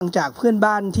จากเพื่อน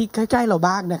บ้านที่ใกล้ๆเรา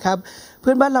บ้างนะครับเ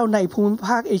พื่อนบ้านเราในภูมิภ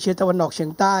าคเอเชียตะวันออกเฉีย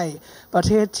งใต้ประเ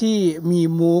ทศที่มี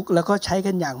มูกแล้วก็ใช้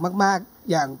กันอย่างมากๆ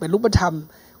อย่างเป็นรูปธรรม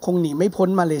คงหนีไม่พ้น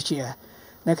มาเลเซีย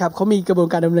นะครับเขามีกระบวน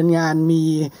การดำเนินงานมี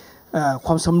ค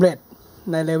วามสำเร็จ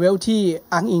ในเลเวลที่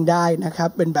อ้างอิงได้นะครับ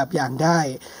เป็นแบบอย่างได้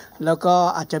แล้วก็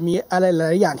อาจจะมีอะไรหล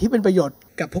ายอย่างที่เป็นประโยชน์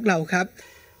กับพวกเราครับ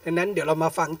ดังนั้นเดี๋ยวเรามา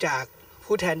ฟังจาก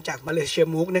ผู้แทนจากมาเลเซีย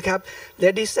มูกนะครับ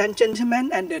Ladies and gentlemen,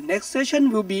 and the next session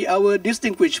will be our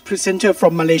distinguished presenter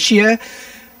from Malaysia.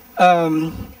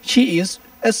 She is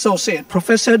Associate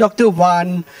Professor Dr. Wan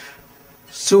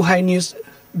Zuhainis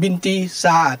binti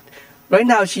Saad. Right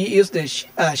now, she is the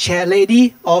chair lady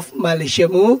of Malaysia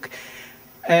MOOC.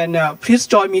 And please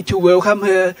join me to welcome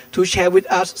her to share with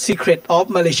us secret of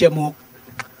Malaysia MOOC.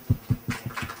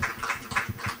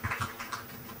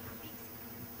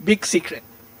 Big secret.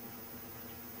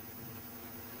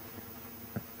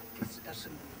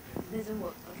 Doesn't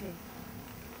work. Okay.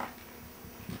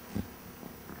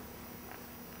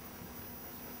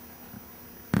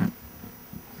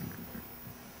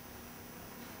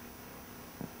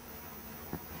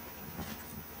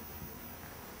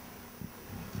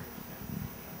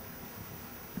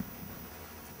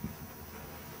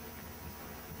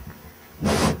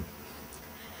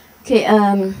 Okay.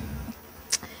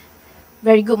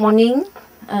 Very good morning,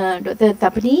 Dr.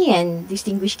 Tapani and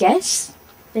distinguished guests.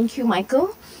 Thank you,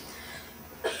 Michael.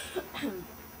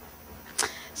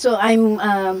 So I'm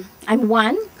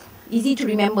one, easy to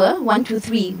remember, 1, 2,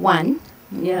 3, 1.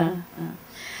 Yeah.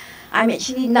 I'm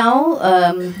actually now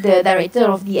the director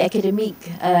of the Academic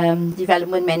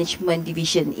Development Management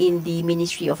Division in the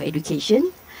Ministry of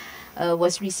Education.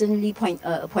 Was recently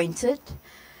appointed.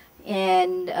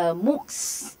 And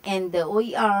MOOCs and the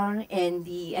OER and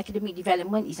the academic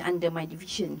development is under my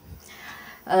division.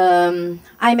 I'm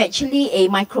actually a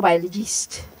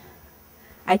microbiologist.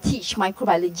 I teach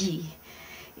microbiology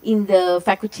in the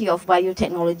Faculty of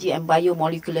Biotechnology and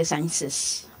Biomolecular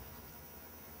Sciences.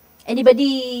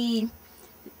 Anybody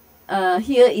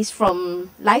here is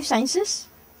from life sciences?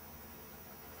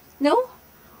 No?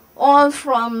 All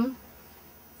from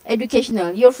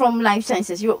educational. You're from life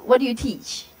sciences. What do you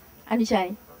teach?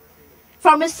 Anishai?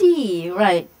 Pharmacy,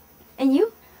 right. And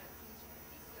you?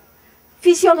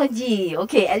 Physiology.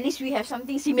 Okay, at least we have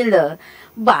something similar.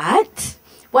 But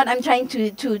what I'm trying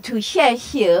to share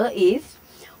here is,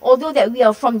 although that we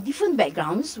are from different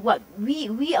backgrounds, what we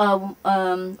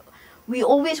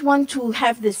always want to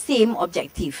have the same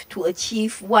objective, to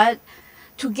achieve what,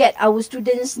 to get our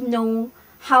students know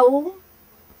how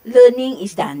learning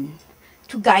is done,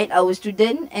 to guide our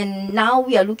student. And now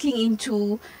we are looking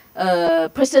into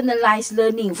personalized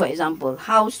learning, for example,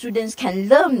 how students can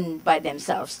learn by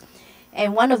themselves.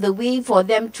 And one of the ways for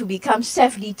them to become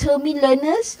self-determined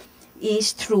learners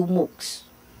is through MOOCs.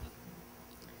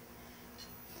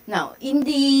 Now, in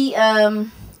the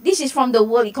this is from the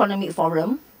World Economic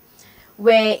Forum,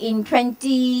 where in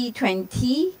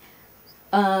 2020,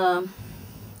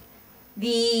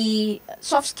 the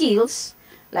soft skills,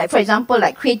 like for example,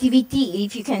 like creativity,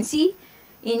 if you can see,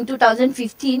 in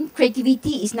 2015,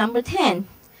 creativity is number 10.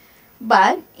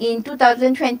 But in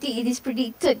 2020, it is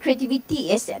predicted creativity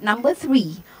is at number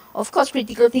 3. Of course,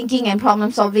 critical thinking and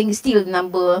problem solving is still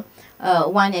number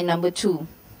 1 and number 2.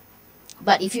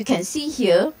 But if you can see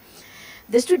here,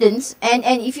 the students, and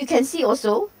if you can see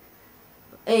also,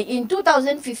 in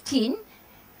 2015,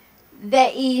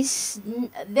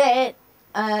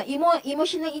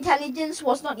 emotional intelligence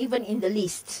was not even in the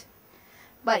list.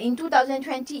 But in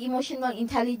 2020, emotional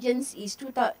intelligence is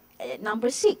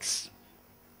number 6.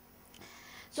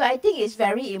 So I think it's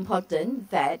very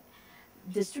important that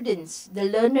the students, the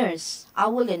learners,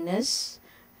 our learners,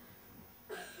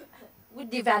 would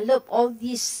develop all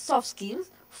these soft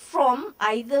skills from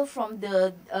either from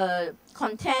the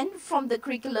content, from the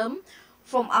curriculum,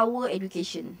 from our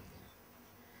education.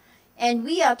 And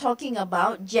we are talking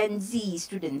about Gen Z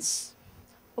students.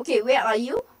 Okay, where are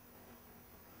you?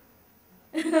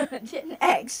 Gen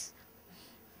X.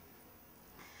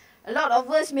 A lot of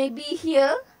us may be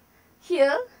here,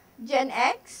 Gen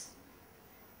X,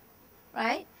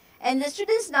 right? And the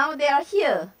students now, they are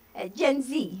here at Gen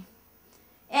Z.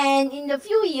 And in a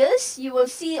few years, you will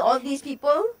see all these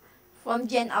people from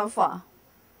Gen Alpha,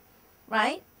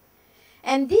 right?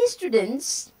 And these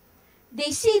students,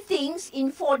 they see things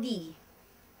in 4D,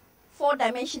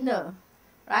 4-dimensional,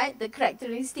 right? The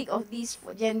characteristic of these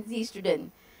Gen Z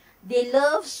students. They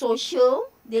love social,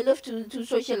 they love to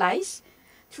socialize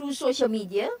through social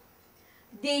media.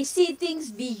 They see things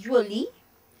visually.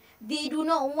 They do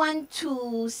not want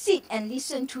to sit and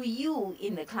listen to you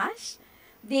in the class.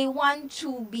 They want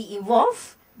to be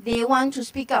involved. They want to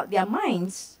speak out their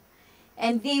minds.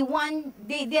 And these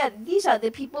are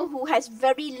the people who has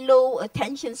very low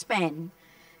attention span.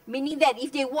 Meaning that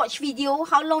if they watch video,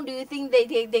 how long do you think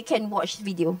they can watch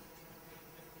video?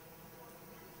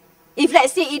 If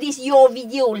let's say it is your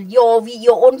video,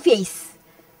 your own face,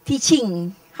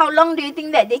 teaching, how long do you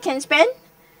think that they can spend?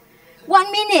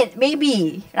 1 minute,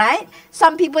 maybe, right?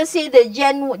 Some people say the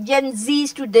Gen Z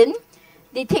student,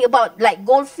 they take about like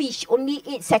goldfish, only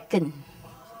 8 seconds.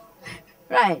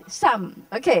 Right, some,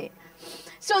 okay.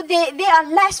 So they are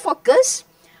less focused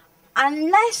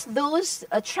unless those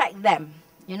attract them,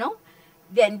 you know.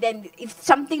 Then if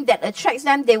something that attracts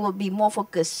them, they will be more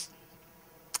focused.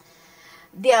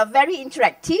 They are very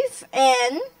interactive,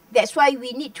 and that's why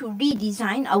we need to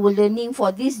redesign our learning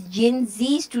for these Gen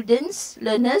Z students,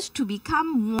 learners, to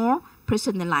become more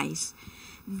personalized.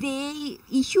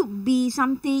 It should be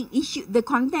something, the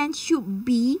content should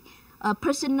be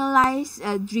personalized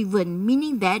driven,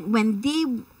 meaning that when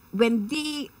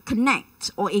they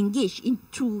connect or engage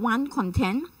into one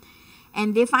content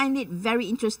and they find it very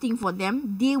interesting for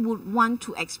them, they would want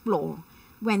to explore.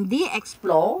 When they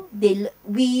explore,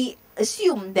 we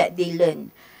assume that they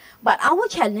learn. But our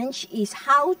challenge is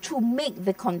how to make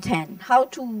the content, how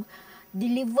to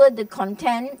deliver the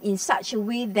content in such a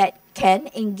way that can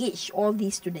engage all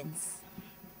these students.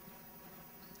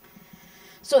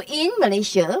 So in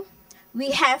Malaysia,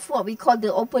 we have what we call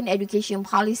the open education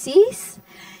policies.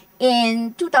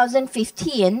 In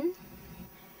 2015,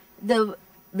 the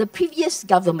previous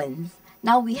government,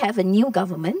 now we have a new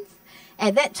government.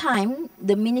 At that time,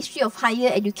 the Ministry of Higher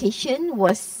Education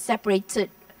was separated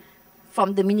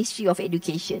from the Ministry of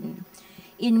Education.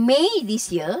 In May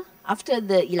this year, after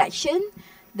the election,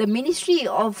 the Ministry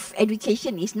of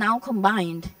Education is now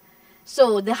combined.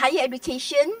 So the higher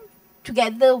education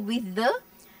together with the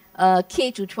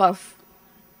K-12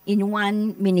 in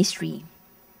one ministry.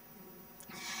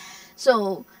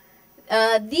 So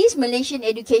this Malaysian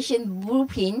education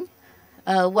blueprint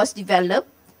was developed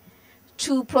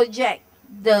to project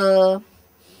the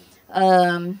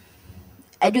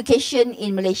education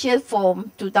in Malaysia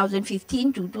from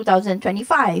 2015 to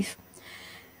 2025.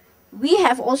 We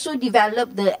have also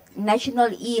developed the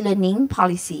national e-learning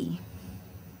policy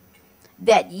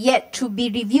that yet to be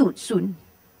reviewed soon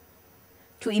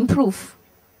to improve.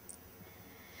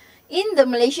 In the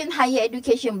Malaysian higher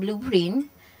education blueprint,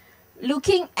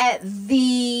 looking at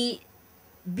the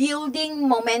building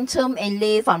momentum and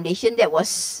lay foundation, that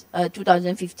was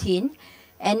 2015,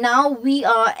 and now we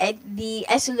are at the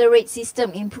accelerate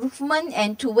system improvement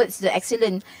and towards the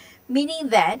excellent, meaning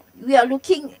that we are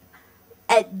looking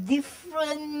at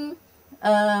different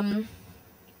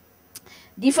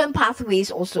pathways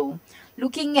also,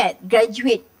 looking at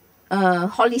graduate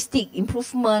holistic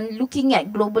improvement, looking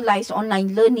at globalized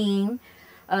online learning,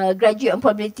 graduate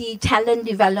employability, talent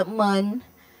development,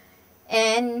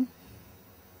 and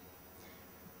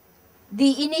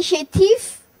the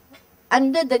initiative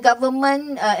under the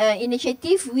government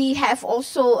initiative, we have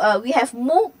also we have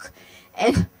MOOC,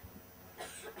 and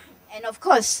of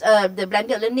course the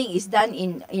blended learning is done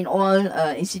in all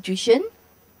institutions.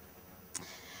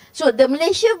 So the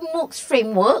Malaysia MOOCs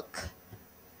framework,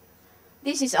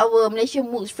 this is our Malaysia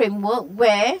MOOCs framework,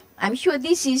 where I'm sure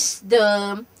this is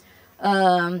the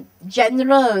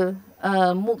general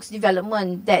MOOCs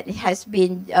development that has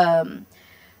been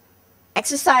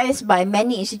exercised by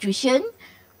many institutions,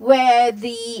 where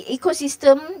the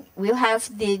ecosystem will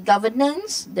have the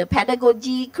governance, the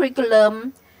pedagogy,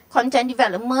 curriculum, content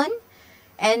development,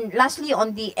 and lastly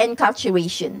on the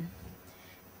enculturation.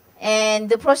 And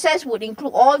the process would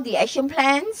include all the action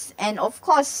plans, and of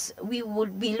course we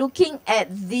would be looking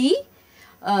at the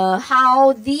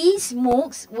how these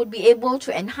MOOCs would be able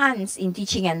to enhance in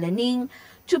teaching and learning,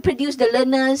 to produce the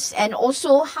learners, and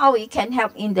also how it can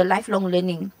help in the lifelong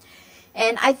learning.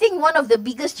 And I think one of the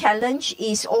biggest challenge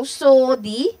is also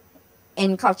the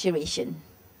enculturation,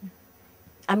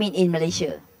 I mean in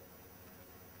Malaysia.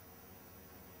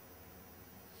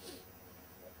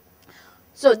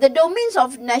 So the domains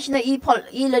of national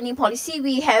e-learning policy,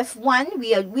 we have one,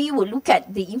 we will look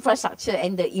at the infrastructure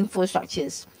and the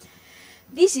infrastructures.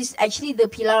 This is actually the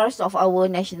pillars of our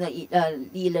national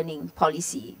e-learning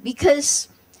policy, because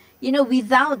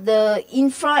without the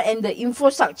infra and the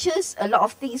infrastructures, a lot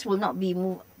of things will not be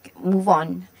move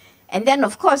on. And then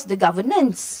of course the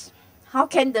governance. How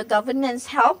can the governance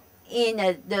help in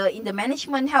the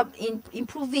management, help in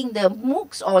improving the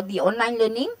MOOCs or the online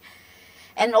learning,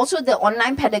 and also the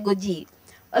online pedagogy?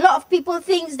 A lot of people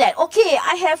think that, okay,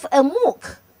 I have a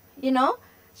MOOC,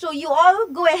 so you all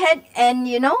go ahead and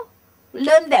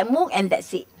learn that MOOC and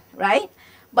that's it, right?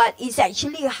 but it's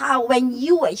actually how when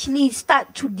you actually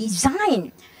start to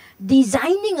designing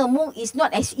a MOOC is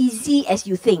not as easy as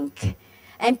you think.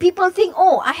 And people think,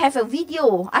 oh, I have a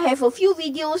few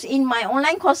videos in my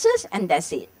online courses and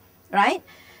that's it, right?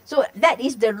 So that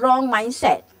is the wrong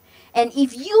mindset. And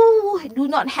if you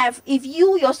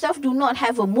yourself do not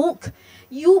have a MOOC,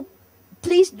 you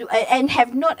please do, and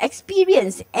have not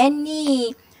experienced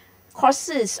any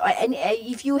courses, or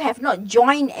if you have not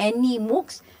joined any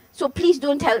MOOCs, so please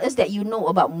don't tell us that you know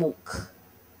about MOOC.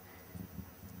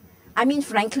 I mean,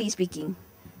 frankly speaking.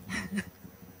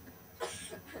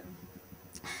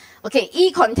 Okay,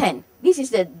 e-content. This is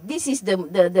the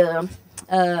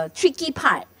tricky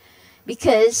part,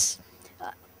 because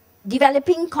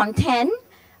developing content.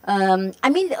 I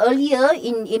mean, earlier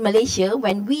in Malaysia,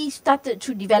 when we started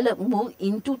to develop MOOC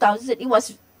in 2000, it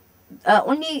was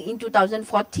only in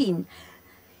 2014.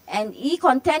 And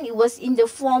e-content, it was in the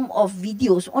form of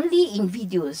videos, only in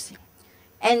videos.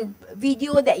 And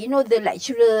video that, the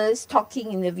lecturers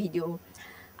talking in the video.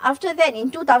 After that,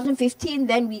 in 2015,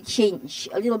 then we changed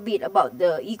a little bit about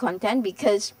the e-content,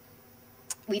 because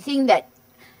we think that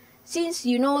since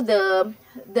the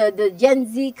Gen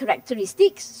Z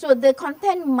characteristics, so the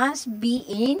content must be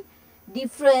in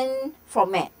different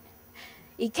format.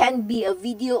 It can be a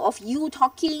video of you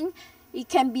talking, it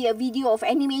can be a video of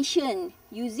animation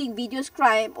using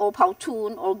VideoScribe or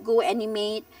Powtoon or Go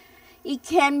Animate. It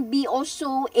can be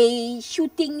also a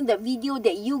shooting the video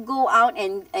that you go out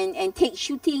and take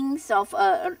shootings of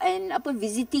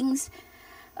visitings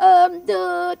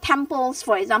the temples,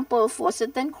 for example, for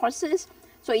certain courses.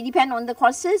 So it depends on the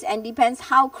courses and depends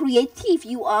how creative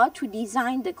you are to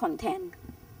design the content.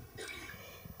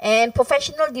 And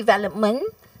professional development.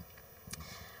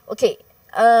 Okay,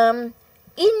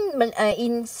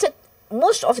 in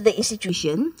most of the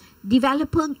institution,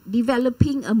 developing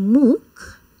a MOOC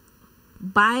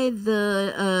by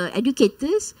the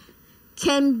educators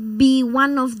can be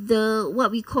one of the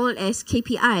what we call as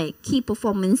KPI, Key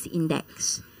Performance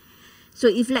Index. So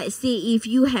if let's say if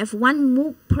you have one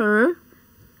MOOC per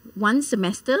one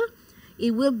semester,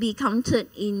 it will be counted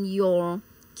in your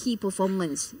key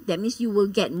performance. That means you will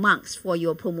get marks for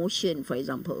your promotion, for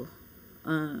example.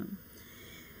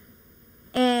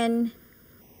 And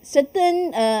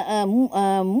certain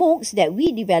MOOCs that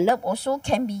we develop also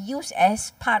can be used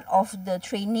as part of the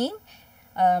training,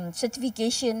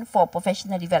 certification for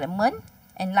professional development,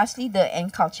 and lastly the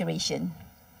enculturation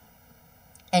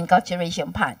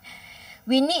part.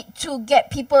 We need to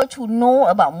get people to know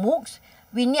about MOOCs.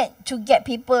 We need to get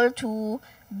people to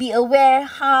be aware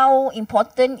how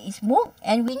important is MOOC,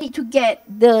 and we need to get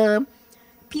the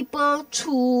people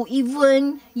to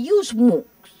even use MOOCs.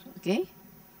 Okay.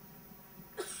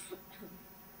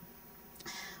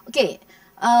 Okay.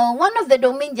 One of the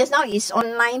domain just now is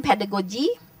online pedagogy.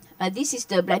 This is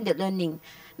the blended learning.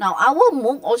 Now, our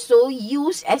MOOC also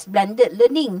used as blended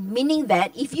learning, meaning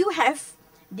that if you have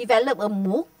developed a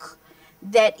MOOC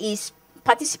that is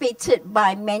participated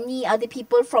by many other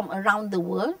people from around the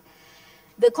world,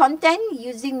 the content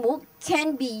using MOOC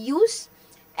can be used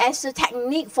as a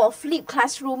technique for flipped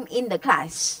classroom in the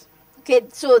class. Okay,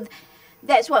 so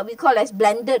that's what we call as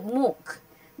blended MOOC.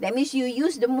 That means you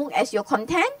use the MOOC as your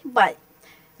content, but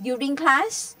during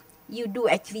class, you do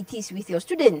activities with your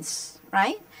students,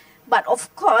 right? But of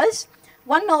course,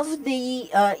 one of the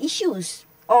issues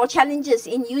or challenges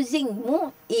in using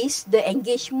MOOC is the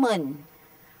engagement.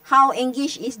 How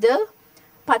engaged is the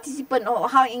participant, or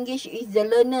how engaged is the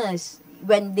learners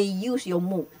when they use your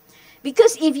MOOC?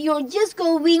 Because if you're just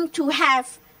going to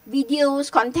have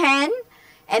videos, content,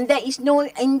 and there is no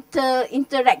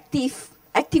interactive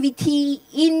activity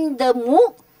in the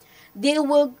MOOC,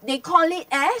 they call it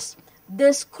as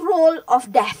the scroll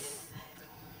of death.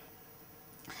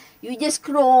 You just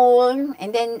scroll,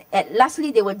 and then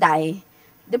lastly they will die.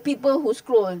 The people who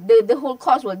scroll, the whole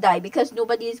course will die because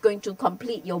nobody is going to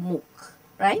complete your MOOC,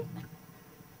 right?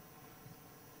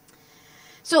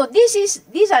 So these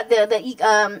are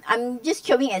the I'm just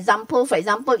showing example. For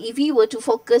example, if we were to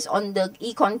focus on the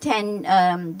e-content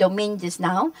domain just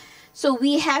now, so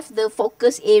we have the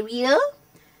focus area,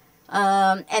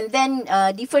 and then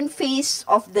different phase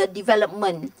of the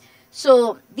development.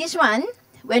 So this one,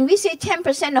 when we say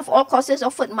 10% of all courses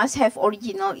offered must have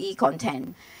original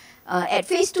e-content. At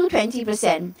phase 2,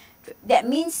 20%. That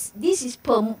means this is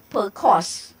per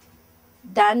course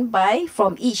done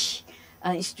from each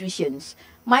institutions.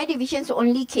 My divisions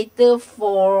only cater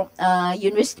for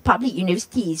public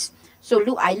universities.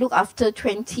 So I look after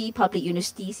 20 public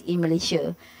universities in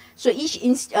Malaysia. So each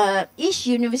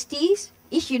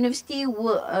university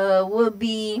will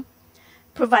be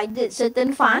provided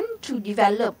certain fund to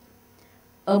develop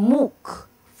a MOOC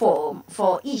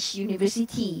for each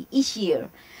university each year.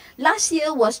 Last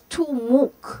year was 2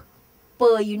 MOOC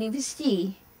per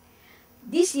university.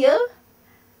 This year,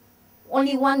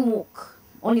 only 1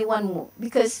 MOOC,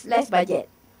 because less budget.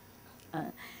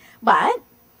 But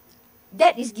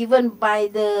that is given by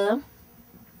the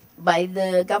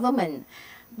government.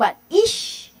 But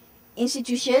each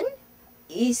institution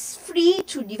is free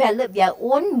to develop their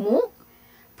own MOOC,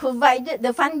 provided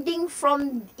the funding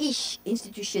from each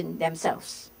institution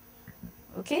themselves.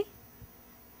 Okay?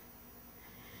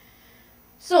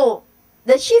 So,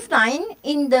 the shift line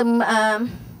in the,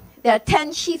 there are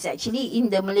 10 shifts actually in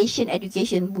the Malaysian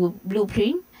education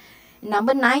blueprint.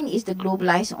 Number 9 is the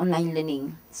globalized online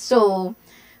learning. So,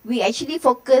 we actually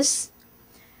focus,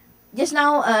 just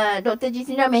now Dr.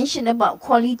 Jitendra mentioned about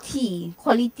quality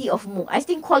of MOOC. I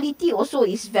think quality also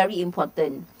is very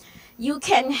important. You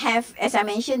can have, as I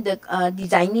mentioned, the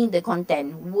designing the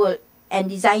content and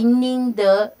designing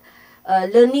the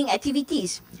learning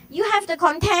activities. You have the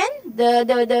content,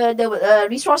 the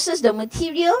resources, the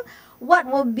material. What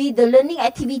will be the learning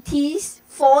activities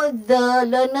for the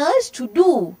learners to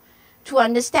do, to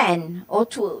understand, or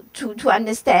to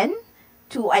understand,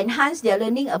 to enhance their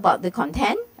learning about the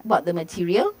content, about the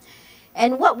material,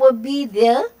 and what will be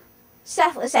the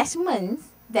self-assessment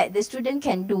that the student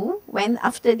can do when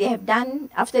after they have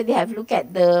looked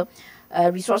at the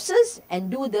resources and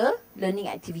do the learning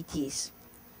activities.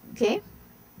 Okay,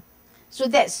 so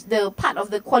that's the part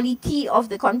of the quality of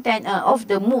the content of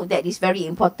the MOOC that is very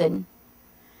important.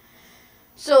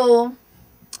 So,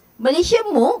 Malaysia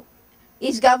MOOC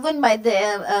is governed by the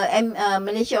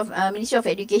Ministry of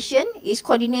Education, is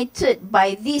coordinated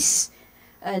by this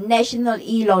National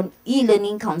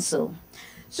E-Learning Council.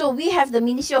 So we have the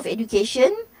Ministry of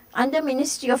Education. Under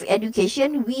Ministry of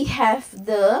Education, we have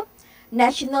the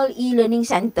National E-Learning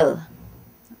Center.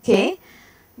 Okay,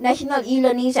 National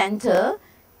E-Learning Center.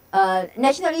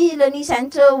 National E-Learning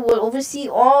Center will oversee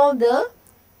all the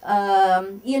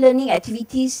e-learning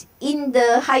activities in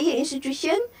the higher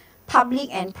institution, public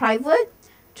and private,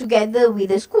 together with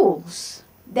the schools.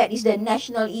 That is the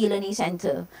National E-Learning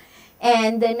Center.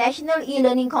 And the National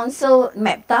E-Learning Council,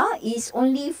 MAPTA, is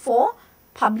only for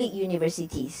public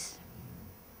universities.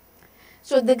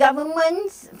 So the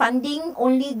government's funding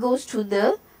only goes to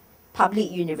the public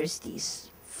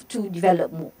universities to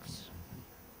develop MOOCs.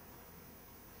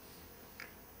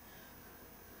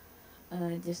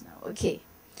 Just now, okay.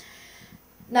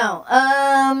 Now,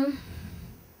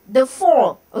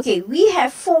 we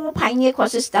have 4 pioneer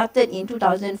courses started in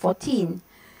 2014.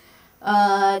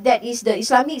 That is the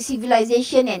Islamic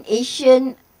civilization and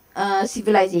Asian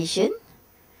civilization.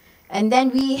 And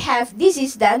then we have, this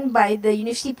is done by the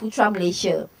University Putra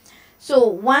Malaysia. So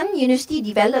one university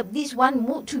developed this one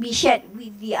MOOC to be shared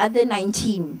with the other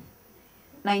 19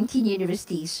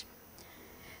 universities.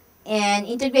 And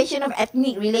integration of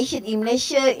ethnic relation in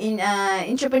Malaysia in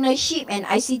entrepreneurship and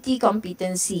ICT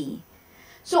competency.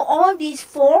 So all these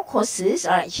 4 courses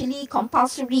are actually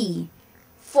compulsory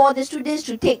for the students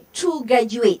to take to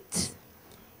graduate.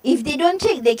 If they don't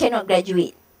take, they cannot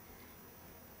graduate.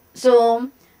 So,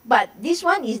 but this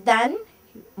one is done,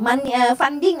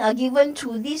 funding are given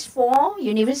to these 4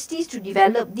 universities to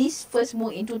develop this first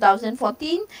MOOC in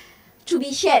 2014 to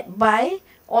be shared by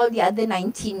all the other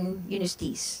 19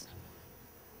 universities.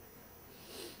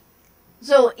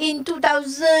 So in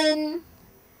 2000,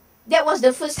 that was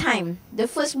the first time, the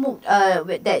first MOOC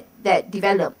that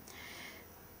developed.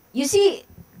 You see,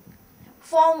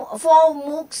 4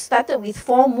 MOOCs started with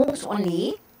 4 MOOCs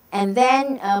only, and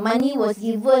then money was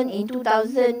given in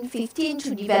 2015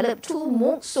 to develop 2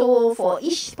 MOOCs. So for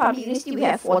each public university, we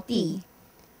have 40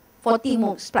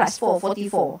 MOOCs plus 4,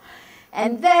 44.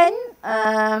 And then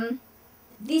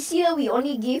this year we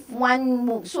only give 1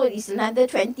 MOOC, so it's another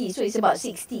 20, so it's about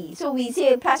 60. So we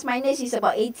say plus minus is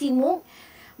about 80 MOOC,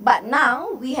 but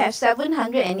now we have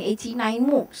 789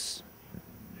 MOOCs.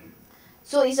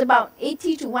 So it's about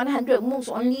 80 to 100 MOOCs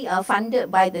only are funded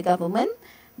by the government.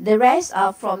 The rest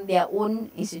are from their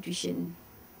own institution.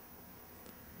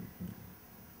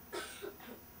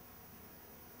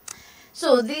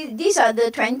 So these are the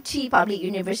 20 public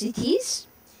universities,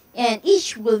 and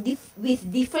each will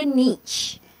with different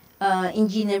niche.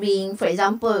 Engineering, for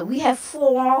example, we have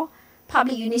 4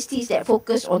 public universities that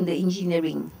focus on the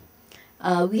engineering.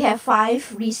 We have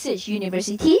 5 research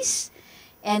universities,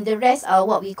 and the rest are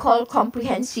what we call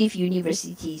comprehensive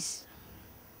universities.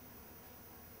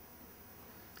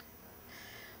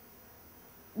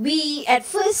 We, at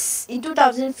first, in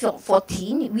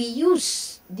 2014, we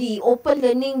used the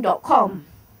openlearning.com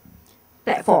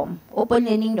platform,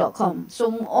 openlearning.com.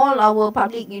 So all our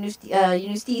public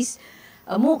universities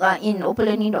MOOC are in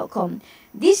openlearning.com.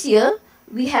 This year,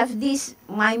 we have this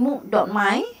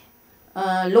myMOOC.my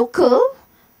local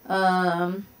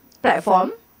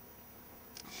platform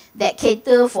that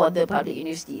cater for the public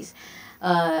universities.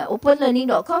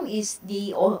 Openlearning.com is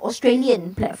the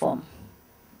Australian platform.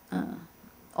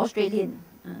 Australian.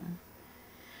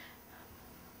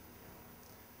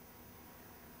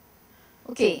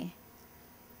 Okay.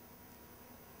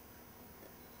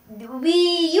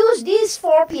 We use these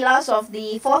 4 pillars of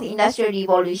the 4th Industrial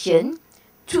Revolution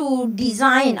to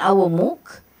design our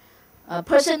MOOC.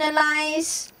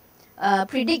 Personalized,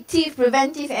 predictive,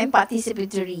 preventive, and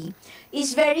participatory.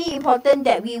 It's very important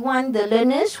that we want the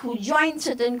learners who join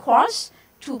certain course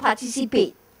to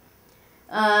participate.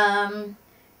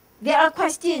 There are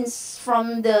questions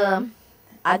from the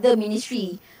other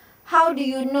ministry. How do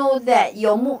you know that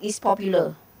your MOOC is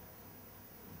popular?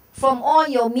 From all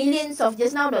your millions of,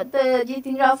 just now Dr.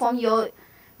 Jitindra, from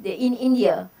in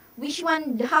India, which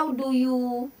one, how do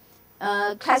you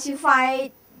classify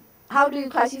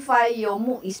your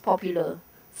MOOC is popular?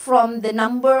 From the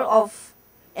number of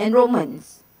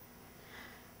enrollments,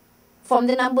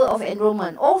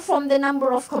 or from the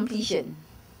number of completion?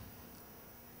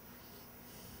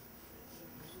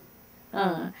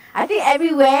 I think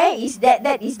everywhere is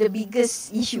that is the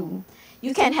biggest issue.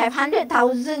 You can have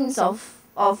thousands of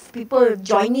people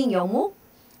joining your MOOC,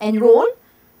 enroll,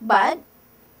 but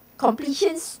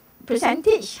completions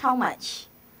percentage, how much?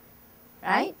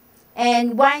 Right?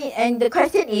 And why? And the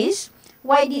question is,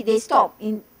 why did they stop?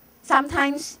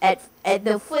 Sometimes at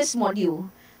the first module,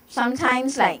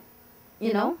 sometimes at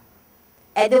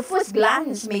the first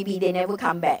glance, maybe they never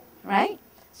come back, right?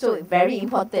 So very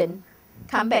important.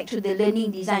 Come back to the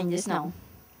learning design just now.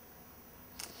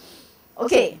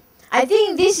 Okay, I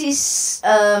think this is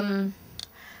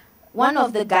one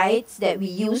of the guides that we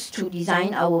use to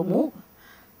design our MOOC,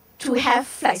 to have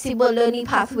flexible learning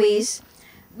pathways.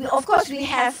 Of course, we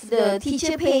have the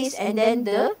teacher pace and then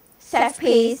the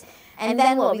self-paced, and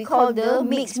then what we call the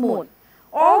mixed mode.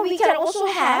 Or we can also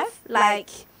have like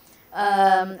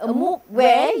a MOOC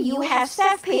where you have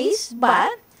self-paced,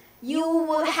 but you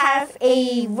will have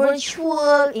a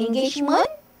virtual engagement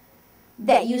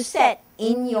that you set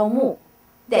in your MOOC,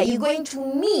 that you're going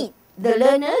to meet the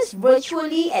learners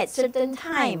virtually at certain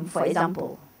time, for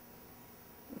example.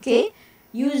 Okay,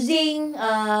 using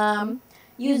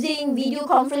video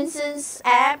conferences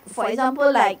app, for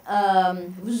example, like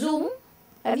Zoom.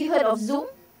 Have you heard of Zoom?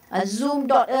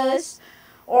 Zoom.us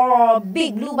or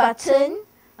Big Blue Button.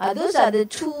 Those are the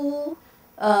 2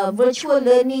 virtual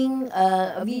learning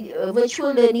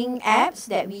apps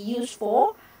that we use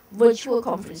for virtual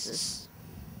conferences.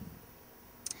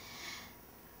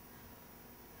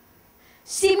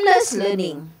 Seamless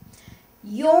learning.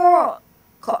 Your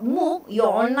MOOC, your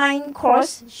online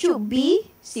course should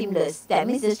be seamless. That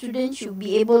means the student should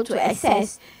be able to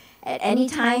access at any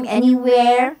time,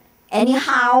 anywhere,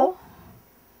 anyhow.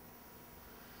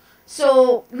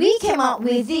 So we came up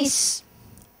with this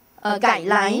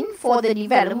guideline for the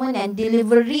development and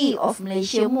delivery of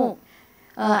Malaysia MOOC.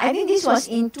 I think this was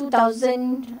in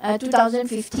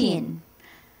 2015.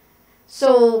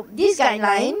 So this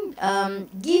guideline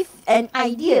give an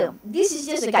idea. This is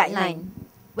just a guideline.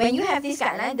 When you have this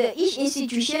guideline, each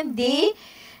institution, they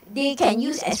can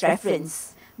use as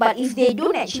reference. But if they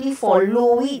don't actually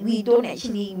follow it, we don't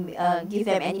actually give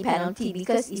them any penalty,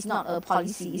 because it's not a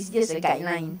policy, it's just a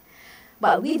guideline.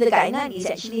 But with the guideline, it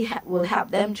actually will help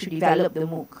them to develop the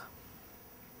MOOC.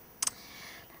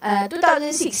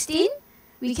 2016,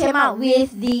 we came out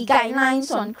with the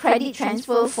guidelines on credit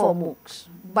transfer for MOOCs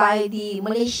by the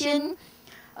Malaysian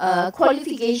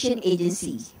Qualification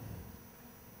Agency.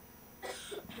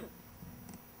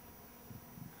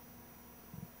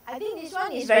 I think this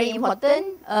one is very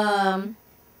important.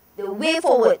 The way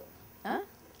forward.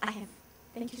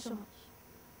 Thank you so much.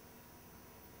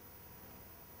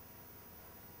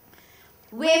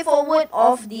 Way forward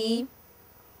of the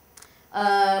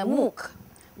MOOC.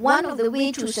 One of the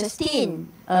ways to sustain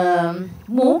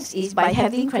MOOCs is by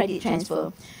having credit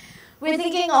transfer. We're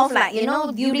thinking of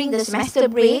during the semester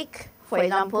break, for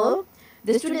example,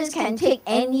 the students can take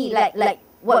any like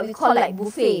what we call like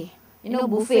buffet,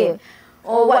 buffet,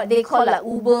 or what they call like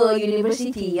Uber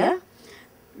University,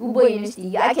 Uber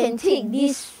University. I can take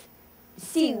this,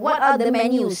 see what are the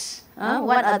menus,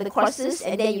 what are the courses,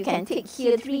 and then you can take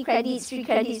here 3 credits.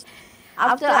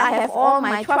 After I have all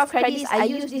my 12 credits, I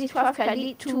use this 12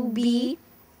 credit to be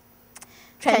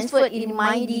transferred in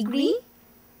my degree,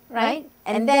 right?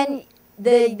 And then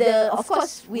of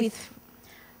course with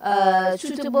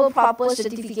suitable proper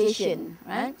certification,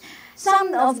 right?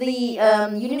 Some of the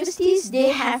universities, they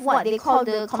have what they call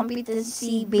the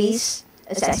competency-based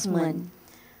assessment.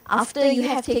 After you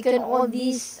have taken all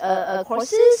these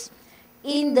courses,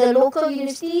 in the local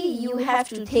university, you have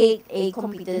to take a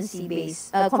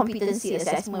competency-based competency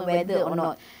assessment, whether or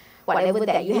not whatever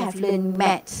that you have learned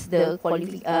met the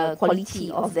quality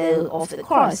of the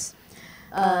course.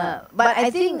 But I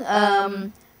think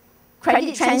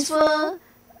credit transfer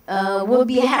will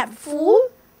be helpful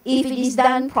if it is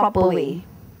done proper way,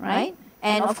 right?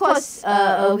 And of course,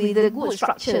 with a good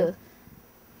structure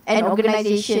and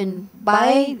organization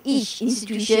by each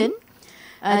institution,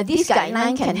 this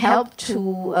guideline can help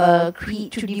to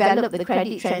develop the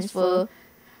credit transfer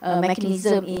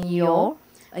mechanism in your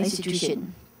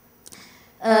institution.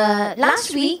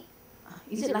 Last week,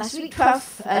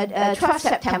 12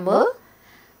 September,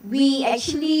 we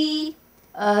actually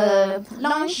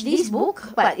launched this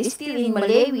book, but it's still in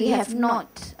Malay. We have not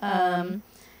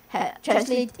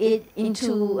translated it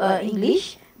into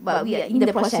English, but we are in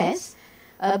the process.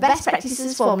 Best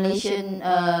practices for Malaysian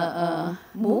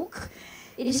MOOC.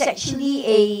 It is actually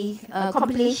a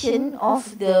compilation of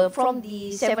from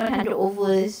the 700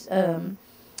 overs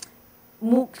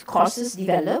MOOC courses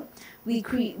developed.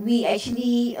 We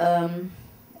actually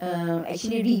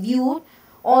reviewed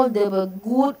all the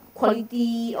good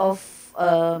quality of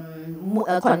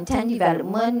content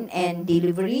development and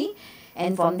delivery,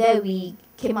 and from there we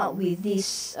came up with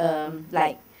this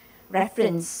like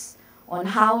reference on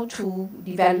how to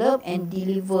develop and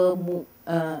deliver MOOC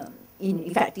in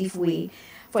effective way.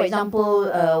 For example,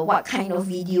 what kind of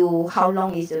video, how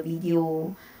long is the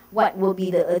video, what will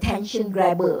be the attention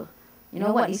grabber. You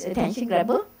know what is attention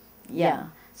grabber? Yeah.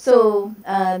 So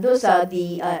those are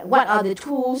the what are the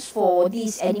tools for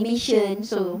this animation.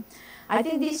 So I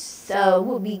think this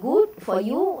would be good for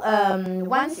you.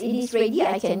 Once it is ready,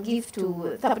 I can give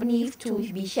to Tapanif to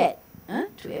be shared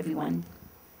to everyone.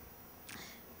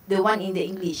 The one in the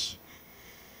English.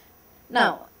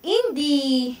 Now, in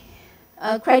the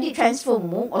credit transfer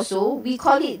MOOC also, we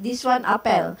call it this one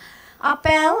APEL.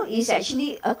 APEL is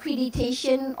actually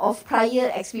Accreditation of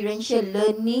Prior Experiential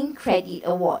Learning Credit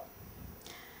Award.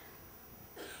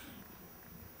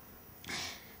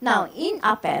 Now, in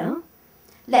APEL,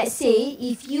 let's say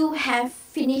if you have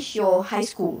finished your high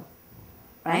school,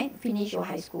 right? Finish your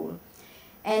high school.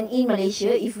 And in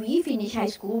Malaysia, if we finish high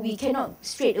school, we cannot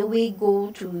straight away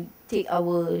go to take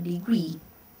our degree,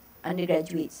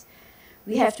 undergraduates.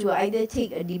 We have to either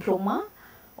take a diploma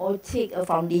or take a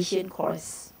foundation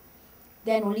course.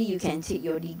 Then only you can take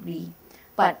your degree.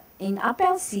 But in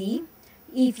APEL C,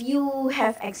 if you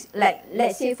have, like,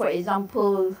 let's say for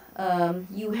example,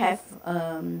 you have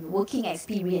working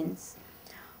experience,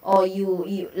 or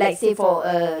you like say for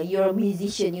you're a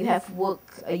musician, you have work,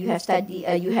 you have studied,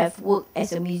 you have worked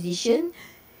as a musician,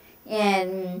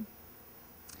 and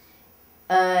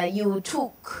you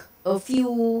took a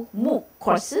few MOOC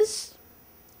courses,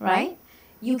 right?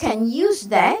 You can use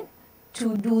that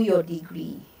to do your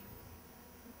degree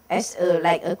as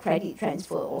like a credit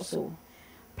transfer also,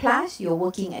 plus your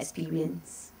working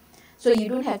experience. So you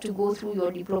don't have to go through your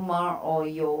diploma or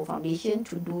your foundation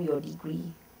to do your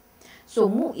degree. So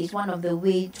MOOC is one of the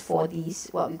ways for this,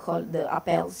 what we call the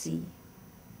APEL C.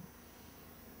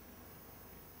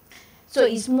 So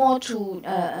it's more to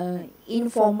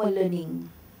informal learning.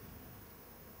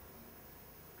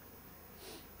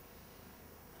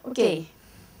 Okay.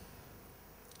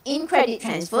 In credit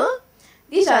transfer,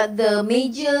 these are the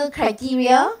major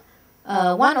criteria.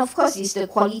 One, of course, is the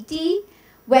quality,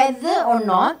 whether or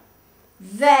not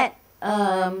that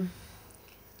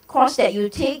course that you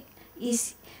take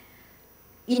is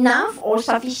enough or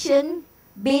sufficient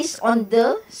based on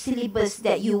the syllabus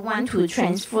that you want to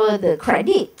transfer the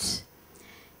credit.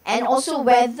 And also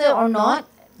whether or not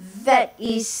that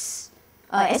is,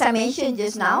 as I mentioned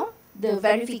just now, the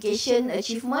verification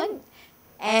achievement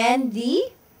and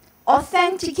the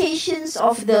authentications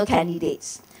of the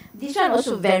candidates. This one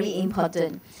also very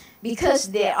important,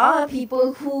 because there are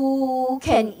people who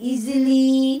can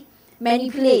easily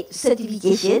manipulate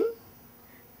certified,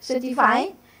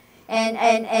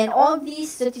 and all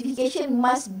these certification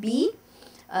must be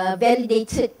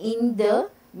validated in the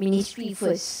ministry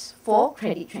first for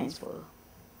credit transfer.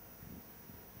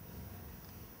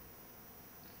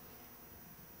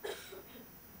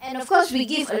 And of course, we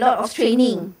give a lot of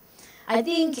training. I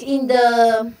think in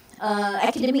the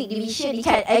academic division,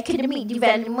 academic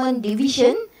development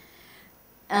division,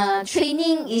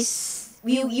 training is,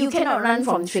 you cannot run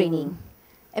from training.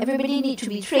 Everybody needs to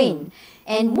be trained.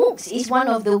 And MOOCs is one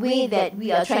of the way that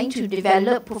we are trying to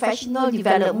develop professional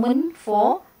development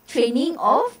for training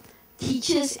of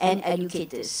teachers and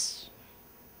educators.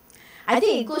 I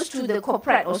think it goes to the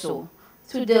corporate also,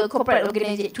 to the corporate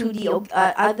organization, to the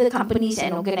other companies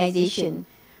and organizations,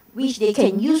 which they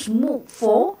can use MOOC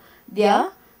for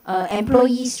their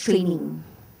employees training.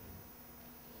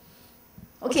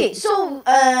 Okay, so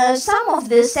some of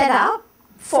the setup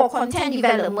for content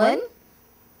development,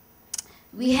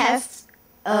 we have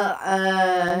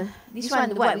this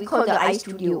one, what we call the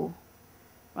iStudio,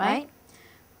 right?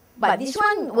 But this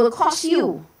one will cost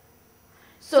you.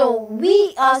 So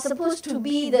we are supposed to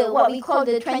be the what we call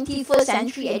the 21st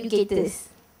century educators.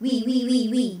 We.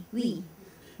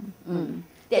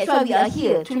 That's why we are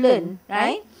here, to learn,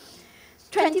 right?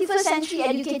 21st century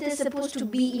educators are supposed to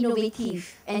be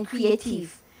innovative and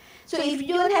creative. So if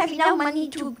you don't have enough money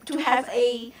to have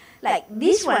a, like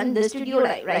this one, the studio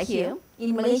like right here,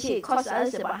 in Malaysia, it costs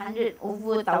us about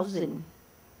 1,000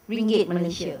 ringgit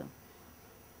Malaysia.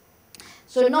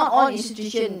 So not all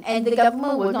institutions, and the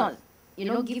government will not,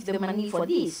 give the money for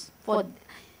this.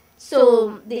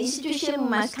 So the institution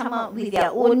must come up with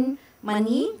their own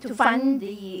money to fund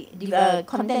the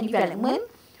content development,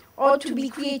 or to be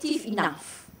creative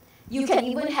enough. You can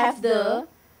even have the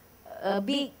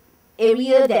big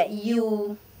area that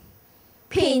you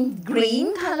paint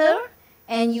green color,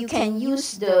 and you can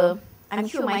use the, I'm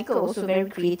sure Michael also very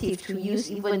creative to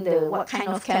use even the what kind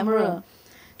of camera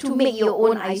to make your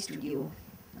own iStudio,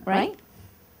 right?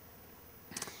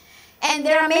 And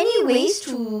there are many ways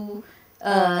to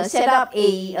set up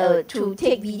to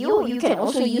take video. You can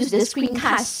also use the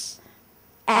screencast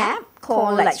app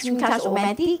called like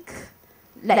Screencast-O-Matic,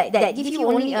 like that gives you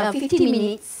only 15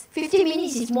 minutes. 15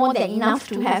 minutes is more than enough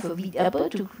to have a video,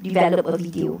 to develop a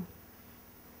video.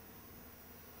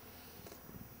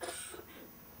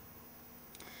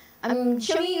 I'm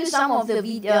showing you some of the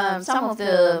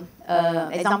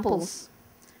examples.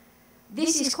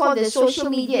 This is called the Social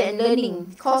Media and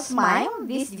Learning, called SMILE.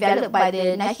 This is developed by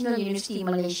the National University in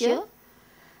Malaysia.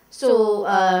 So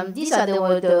these are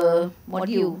the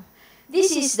module.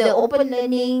 This is the open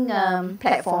learning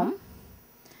platform.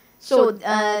 So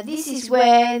this is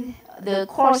where the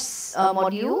course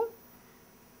module,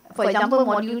 for example,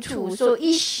 module 2. So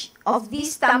each of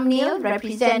these thumbnail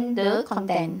represent the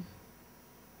content.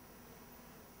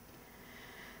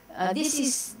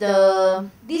 These are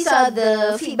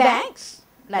the feedbacks.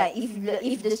 Like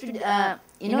if the student,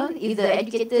 if the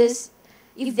educators,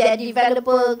 if the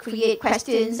developer create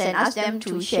questions and ask them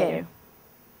to share.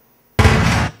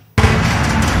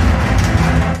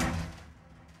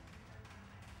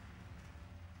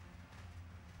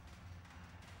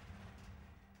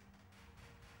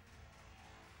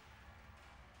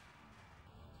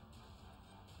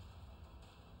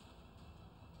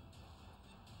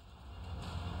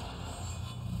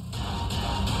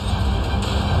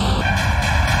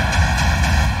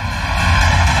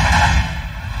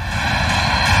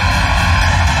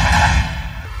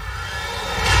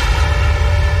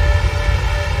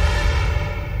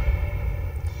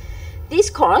 This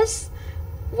course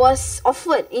was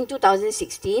offered in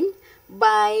 2016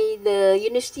 by the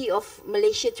University of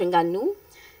Malaysia Terengganu.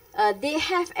 They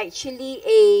have actually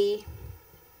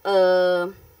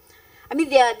their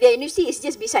university is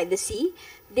just beside the sea.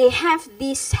 They have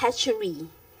this hatchery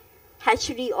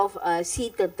of sea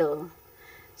turtle.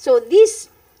 So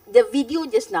the video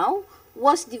just now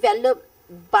was developed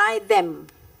by them.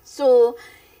 So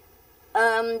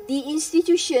the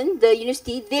institution, the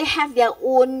university, they have their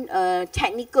own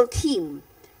technical team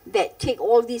that take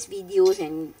all these videos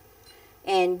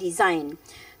and design.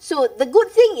 So the good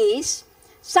thing is,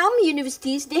 some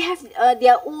universities, they have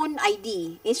their own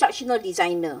ID, instructional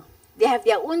designer. They have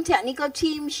their own technical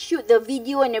team, shoot the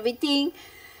video and everything.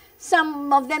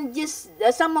 Some of them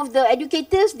some of the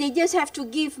educators, they just have to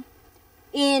give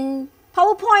in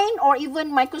PowerPoint or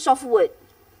even Microsoft Word.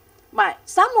 But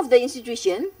some of the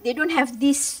institutions, they don't have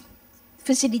these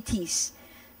facilities.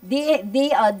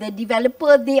 They are the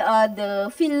developer, they are the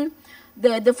film,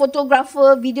 the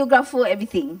photographer, videographer,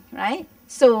 everything, right?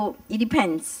 So it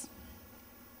depends.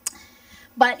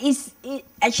 But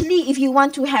actually, if you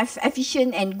want to have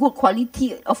efficient and good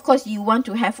quality, of course, you want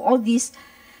to have all this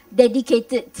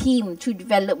dedicated team to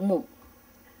develop MOOC,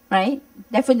 right?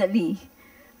 Definitely.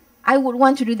 I would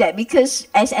want to do that because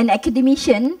as an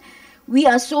academician, we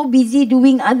are so busy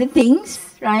doing other things,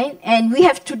 right? And we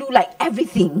have to do like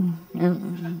everything.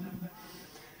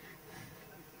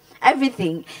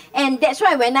 Everything. And that's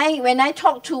why when I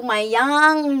talk to my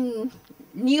young,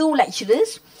 new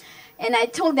lecturers, and I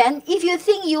told them, if you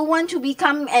think you want to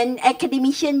become an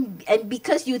academician and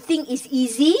because you think it's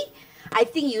easy, I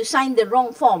think you signed the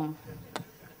wrong form.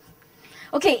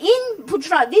 Okay, in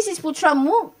Putra, this is Putra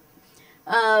MOOC.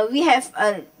 We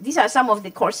have, these are some of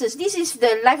the courses. This is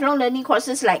the lifelong learning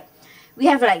courses, like, we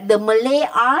have like the Malay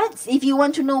arts. If you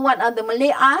want to know what are the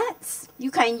Malay arts, you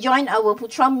can join our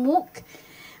Putra MOOC.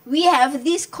 We have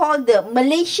this called the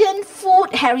Malaysian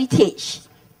Food Heritage.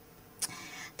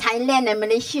 Thailand and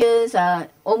Malaysia are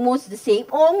almost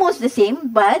the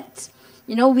same, but,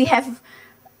 you know, we have,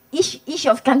 each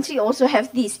of country also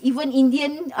have this. Even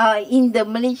Indian, in the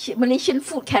Malaysian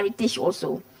Food Heritage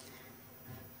also.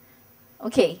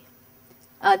 Okay,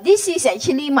 this is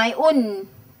actually my own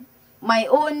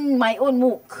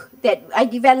MOOC that I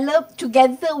developed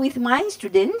together with my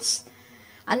students,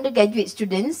 undergraduate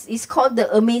students. It's called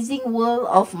The Amazing World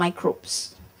of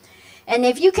Microbes. And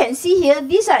if you can see here,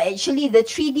 these are actually the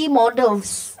 3D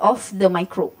models of the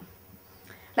microbe.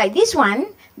 Like this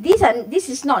one, this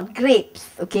is not grapes,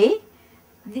 okay?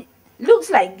 Looks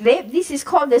like grape. This is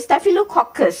called the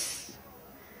Staphylococcus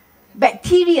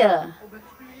bacteria.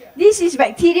 This is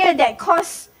bacteria that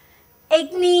cause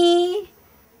acne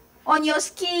on your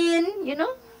skin, you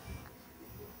know.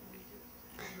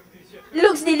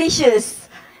 Looks delicious.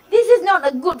 This is not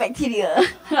a good bacteria.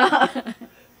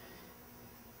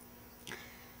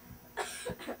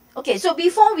 Okay, so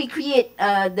before we create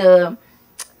the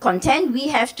content, we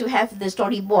have to have the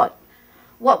storyboard.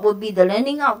 What would be the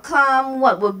learning outcome?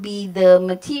 What would be the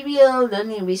material,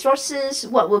 learning resources?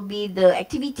 What would be the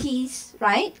activities,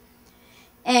 right?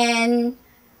 And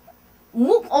your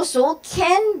MOOCs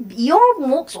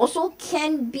also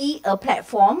can be a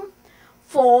platform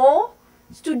for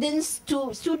students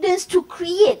to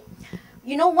create.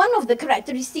 You know, one of the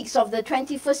characteristics of the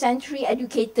 21st century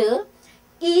educator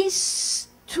is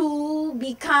to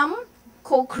become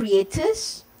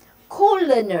co-creators,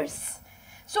 co-learners.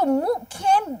 So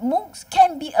MOOCs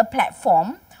can be a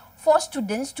platform for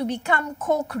students to become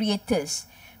co-creators,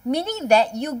 meaning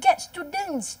that you get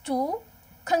students to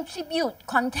contribute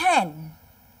content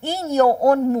in your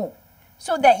own MOOC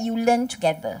so that you learn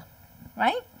together,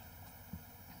 right?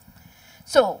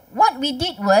 So what we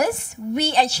did was,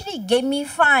 we actually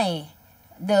gamify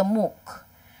the MOOC.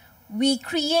 We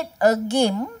create a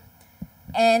game,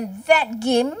 and that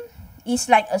game is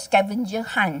like a scavenger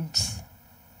hunt.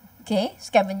 Okay,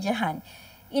 scavenger hunt.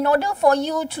 In order for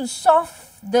you to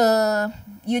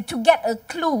to get a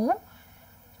clue,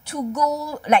 to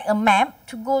go like a map,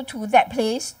 to go to that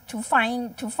place, to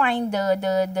find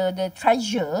the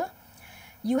treasure,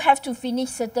 you have to finish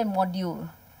certain module.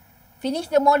 Finish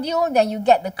the module, then you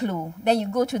get the clue. Then you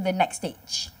go to the next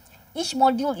stage. Each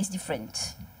module is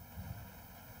different.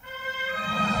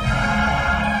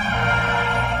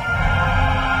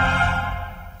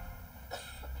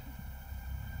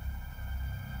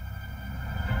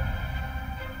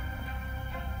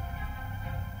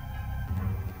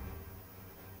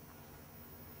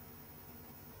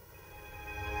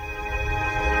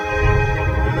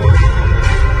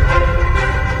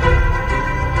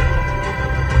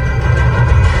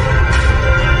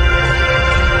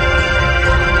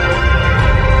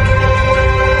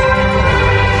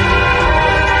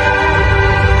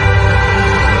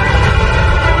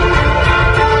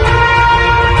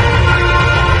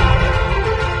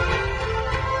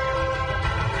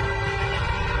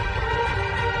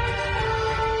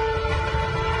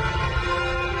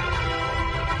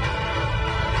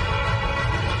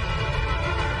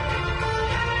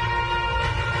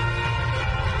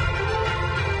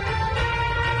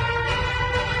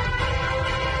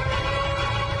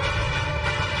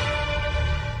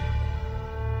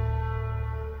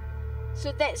 So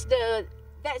that's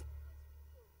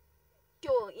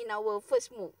show in our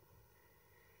first MOOC.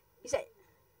 Is that?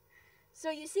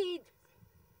 So you see,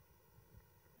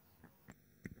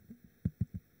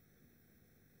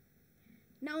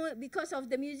 now because of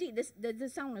the music, the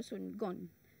sound is gone.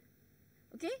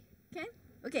 Okay, can?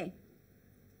 Okay.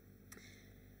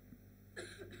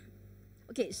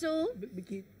 Okay, so. No,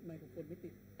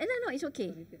 it's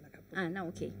okay. Now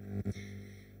okay.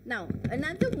 Now,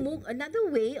 another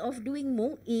way of doing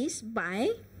MOOC is by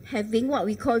having what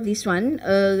we call this one,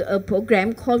 a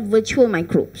program called Virtual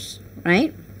Microbes,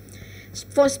 right?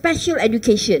 For special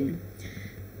education.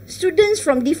 Students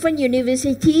from different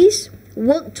universities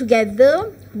work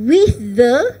together with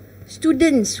the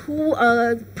students who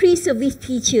are pre-service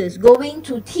teachers going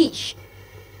to teach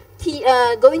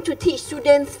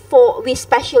students with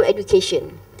special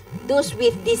education, those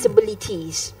with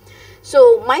disabilities.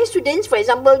 So my students, for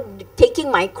example,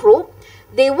 taking micro,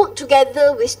 they work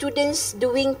together with students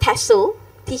doing TESOL,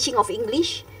 teaching of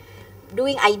English,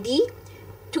 doing ID,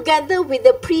 together with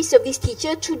the pre-service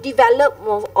teacher to develop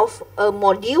of a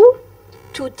module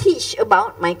to teach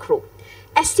about micro.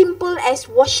 as simple as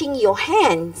washing your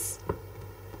hands.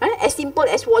 As simple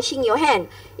as washing your hand.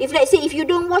 If let's say if you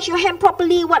don't wash your hand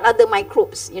properly, what are the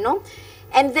microbes, you know?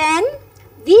 And then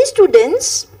these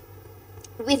students,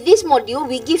 with this module,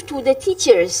 we give to the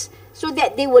teachers so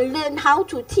that they will learn how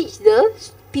to teach the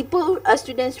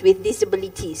students with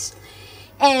disabilities.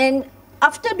 And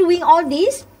after doing all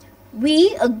this,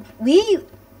 we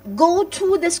go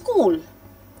to the school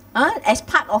as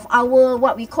part of our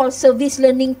what we call service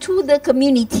learning to the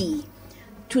community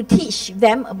to teach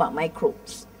them about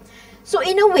microbes. So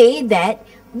in a way that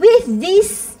with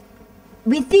this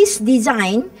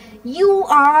design, you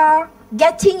are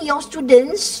getting your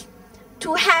students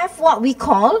to have what we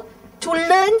call to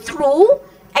learn through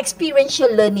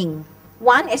experiential learning.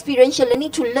 One, experiential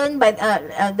learning to learn by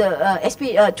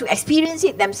to experience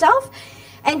it themselves,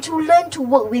 and to learn to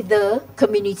work with the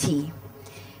community.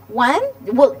 One,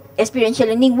 experiential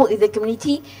learning, work with the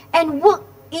community, and work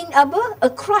in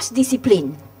across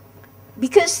discipline.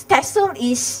 Because TESOL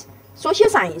is social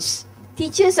science.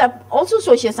 Teachers are also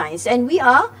social science, and we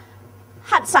are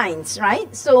hard science, right?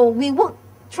 So we work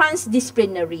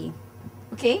transdisciplinary,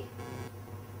 okay?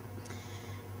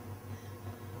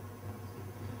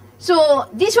 So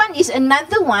this one is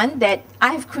another one that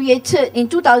I've created in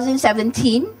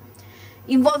 2017,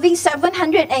 involving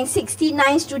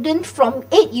 769 students from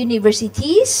 8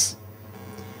 universities.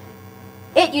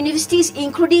 8 universities,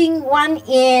 including one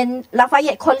in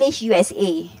Lafayette College,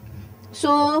 USA.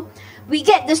 So we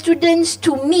get the students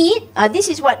to meet. This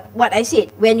is what I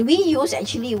said. When we use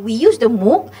the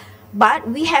MOOC, but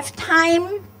we have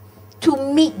time to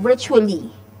meet virtually.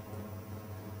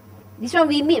 This one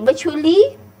we meet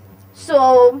virtually.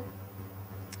 So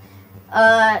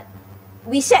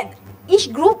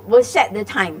each group will set the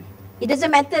time. It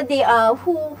doesn't matter they are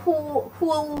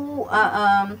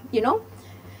you know,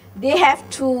 they have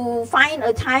to find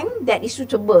a time that is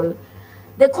suitable.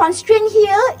 The constraint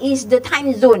here is the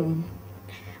time zone.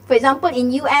 For example,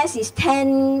 in US it's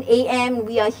 10 a.m.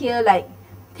 We are here like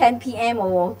 10 p.m.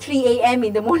 or 3 a.m.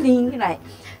 in the morning, right?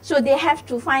 So they have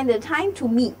to find the time to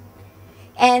meet.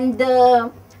 And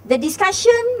the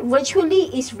discussion virtually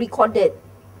is recorded,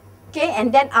 okay,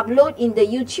 and then upload in the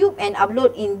YouTube and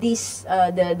upload in this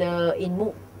in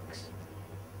MOOCs.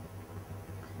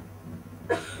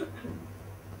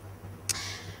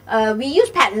 We use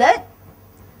Padlet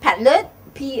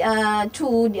to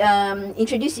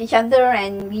introduce each other,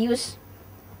 and we use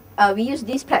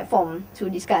this platform to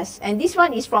discuss. And this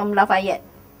one is from Lafayette.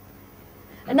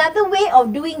 Another way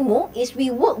of doing MOOC is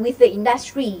we work with the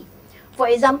industry. For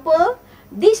example,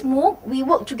 this MOOC, we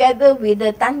work together with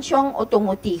the Tanchong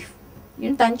Automotive. You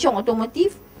know Tanchong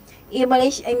Automotive? In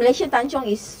Malaysia, Tanchong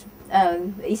is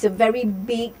a very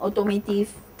big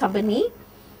automotive company.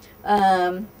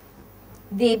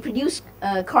 They produce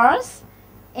cars,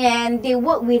 and they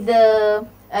work with the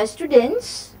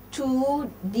students to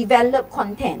develop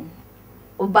content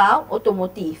about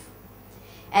automotive.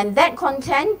 And that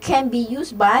content can be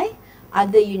used by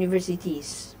other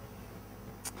universities.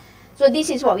 So this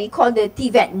is what we call the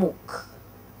TVET MOOC.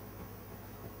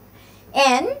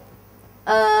 And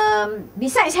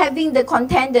besides having the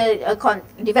content,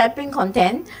 developing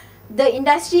content, the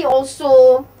industry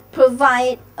also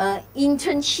provide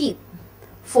internship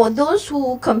for those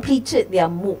who completed their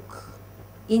MOOC.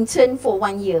 Intern for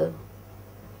 1 year.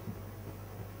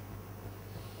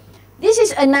 This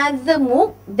is another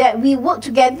MOOC that we work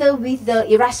together with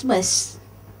the Erasmus,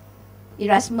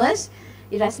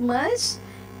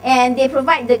 and they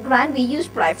provide the grant. We use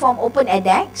platform Open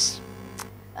edX.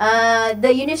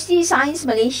 The University Science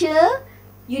Malaysia,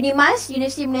 UNIMAS,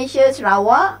 University of Malaysia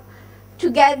Sarawak,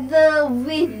 together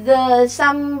with the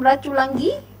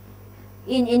Samratulangi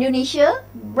in Indonesia,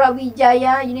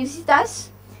 Brawijaya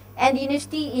Universitas, and the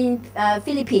university in the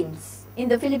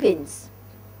Philippines.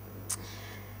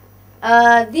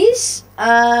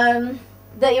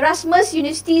 The Erasmus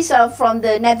universities are from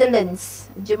the Netherlands,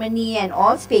 Germany, and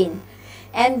all Spain.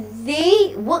 And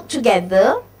they work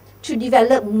together to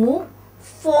develop MOOC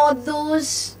for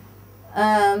those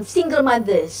single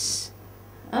mothers.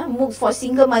 MOOCs for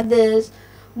single mothers,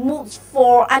 MOOCs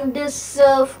for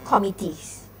underserved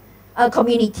communities.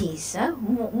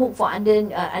 MOOC for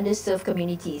underserved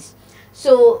communities.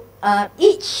 So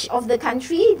each of the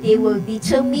country, they will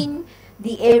determine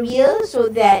the area so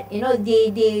that, you know, they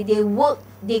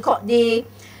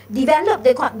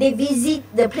visit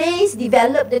the place,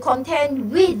 develop the content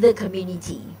with the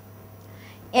community,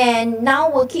 and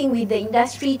now working with the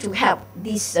industry to help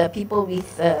these people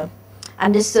with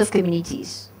underserved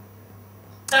communities.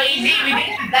 So easy, we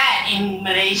didn't have that in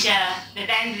Malaysia, the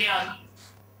dandelion.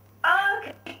 Oh,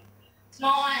 okay.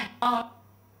 Small one. Oh.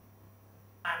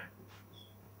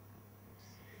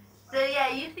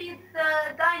 you see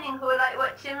the dining hall like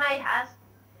what Chinmay has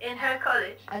in her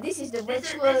college? This is the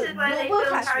virtual This is where they global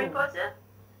filmed Harry classroom. Potter.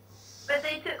 But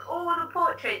they took all the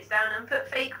portraits down and put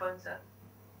fake ones up.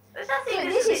 Which I think So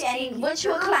is this a is bit a cheeky.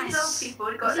 virtual All these class. old people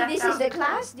got You see, left this out is the of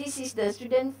class. This is the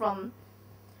student from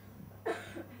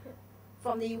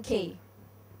the UK.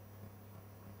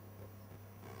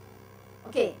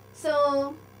 Okay,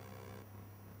 so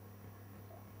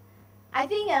I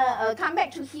think come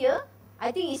back to here.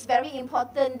 I think it's very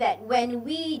important that when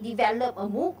we develop a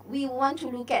MOOC, we want to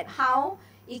look at how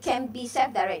it can be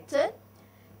self-directed,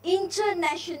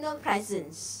 international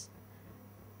presence.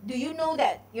 Do you know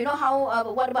that? You know how,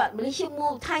 what about Malaysia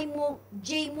MOOC, Thai MOOC,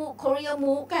 J MOOC, Korea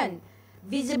MOOC, kan?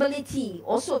 Visibility,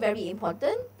 also very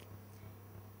important.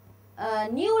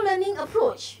 New learning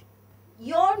approach.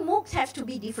 Your MOOCs have to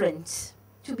be different,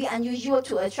 to be unusual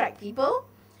to attract people.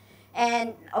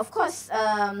 And of course,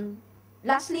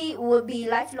 lastly, will be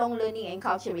lifelong learning and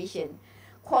culturation.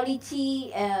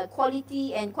 Quality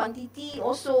and quantity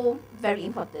also very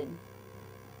important.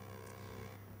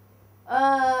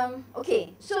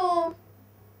 Okay, so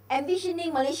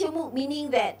envisioning Malaysia MOOC, meaning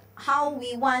that how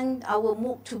we want our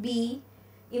MOOC to be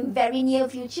in very near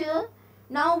future.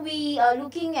 Now we are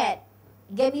looking at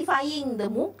gamifying the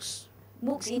MOOCs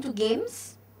into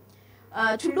games,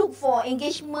 to look for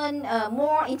engagement,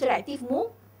 more interactive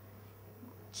MOOC,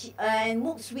 and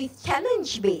MOOCs with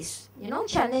challenge-based,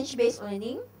 challenge-based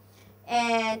learning,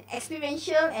 and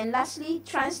experiential, and lastly,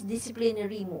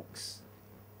 transdisciplinary MOOCs.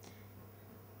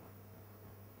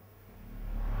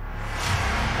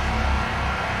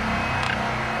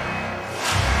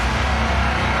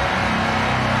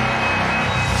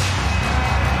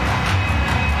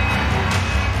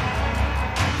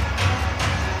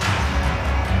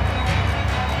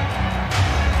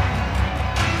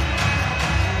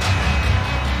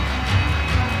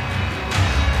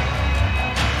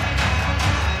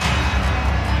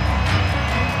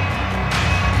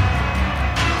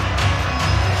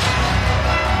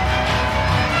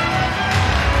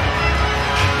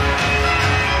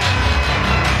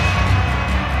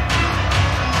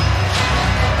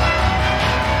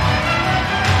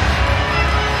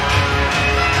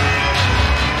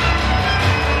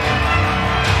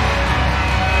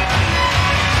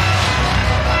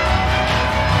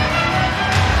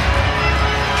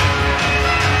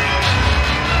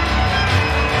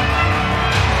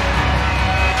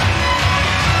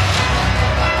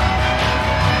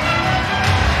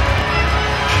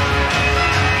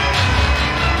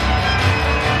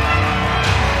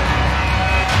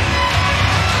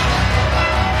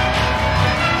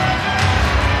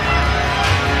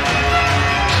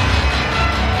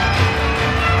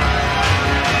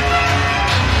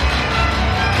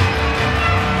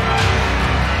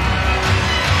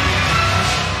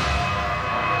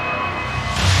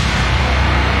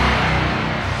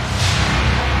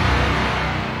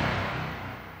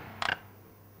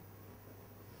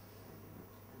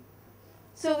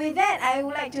 So with that, I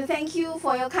would like to thank you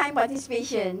for your kind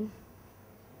participation.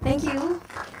 Thank you.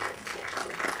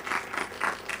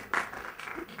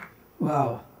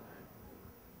 Wow.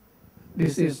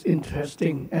 This is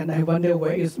interesting, and I wonder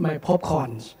where is my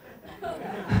popcorns.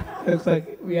 Looks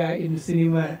like we are in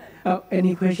cinema.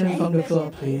 Any questions from the floor,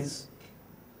 please?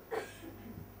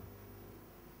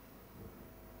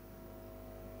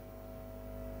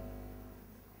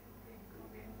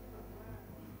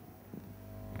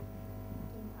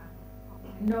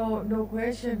 No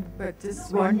question, but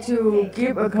just want to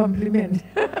give a compliment.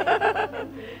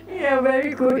 Yeah,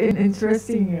 very good and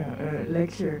interesting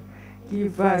lecture.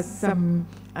 Give us some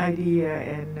idea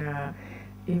and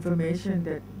information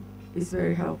that is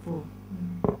very helpful.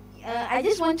 I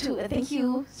just want to thank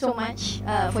you so much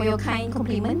for your kind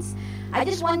compliments. I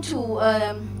just want to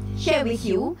share with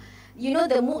you,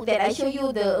 the MOOC that I show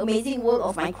you, the Amazing World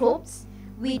of Microbes.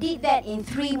 We did that in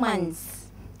 3 months.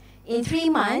 In 3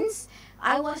 months,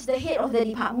 I was the head of the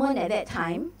department at that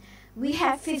time. We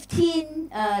have 15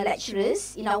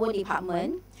 lecturers in our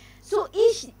department. So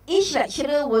each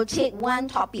lecturer will take one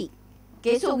topic.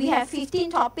 Okay, so we have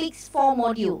 15 topics, 4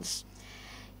 modules.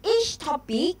 Each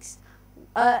topic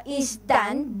is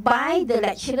done by the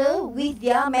lecturer with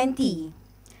their mentee.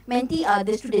 Mentee are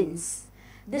the students.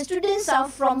 The students are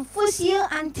from 1st year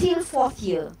until 4th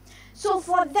year. So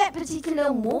for that particular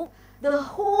MOOC, the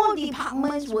whole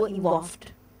departments were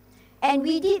involved. And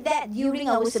we did that during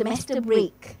our semester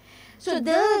break. So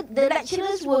the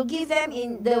lecturers will give them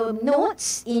in the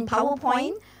notes in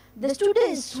PowerPoint. The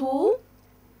students who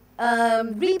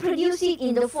reproduce it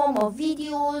in the form of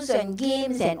videos and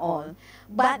games and all.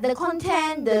 but the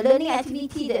content, the learning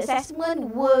activity, the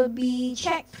assessment will be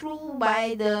checked through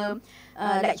by the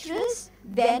lecturers,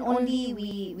 then only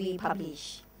we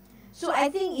publish. So I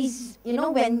think is,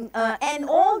 when, and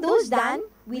all those done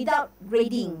without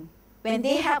grading. When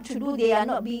they have to do, they are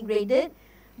not being graded,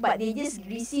 but they just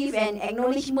receive an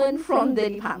acknowledgement from the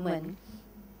department.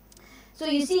 So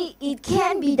you see, it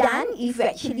can be done if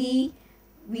actually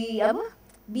we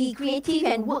be creative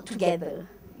and work together.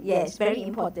 Yes, very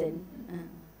important.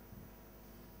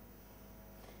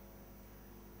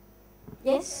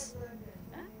 Yes?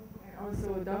 And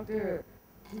also, Dr.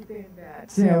 Ethan,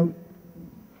 that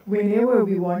whenever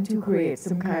we want to create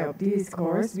some kind of this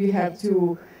course, we have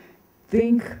to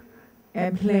think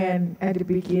and plan at the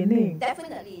beginning.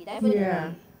 Definitely.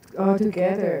 Yeah, all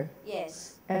together.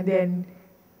 Yes. And then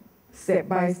step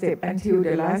by step until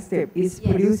the last step is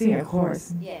producing a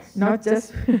course. Yes. Not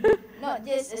just Not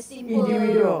just a simple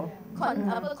individual.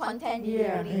 Content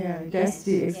delivery. Yeah, that's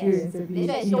the experience that we.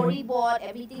 That's why storyboard,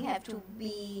 everything have to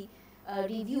be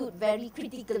reviewed very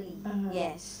critically.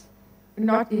 Yes.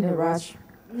 Not in a rush.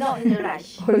 Not in a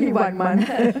rush. Only 1 month.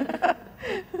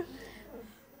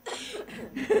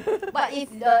 But if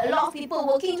a lot of people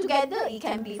working together, it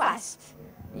can be fast.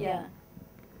 Yeah.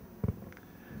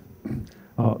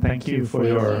 Oh, thank you for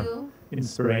your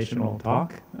inspirational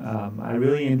talk. I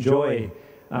really enjoy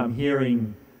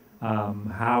hearing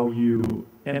how you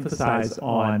emphasize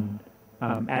on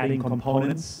adding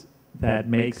components that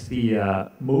makes the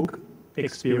MOOC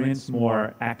experience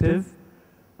more active.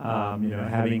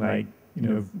 Having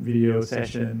video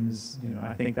sessions.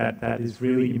 I think that is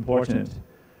really important.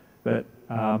 But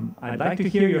I'd like to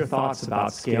hear your thoughts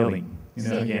about scaling.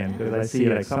 Again, because I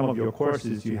see some of your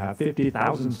courses, you have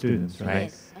 50,000 students, right?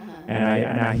 Yes.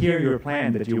 And I hear your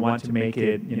plan that you want to make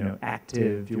it,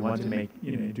 active. You want to make,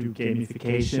 do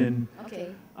gamification.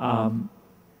 Okay.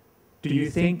 Do you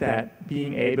think that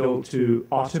being able to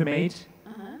automate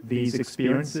these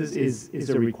experiences is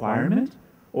a requirement,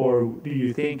 or do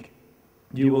you think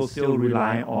you will still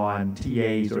rely on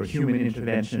TAs or human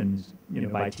interventions,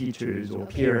 by teachers or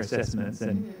peer assessments,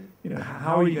 and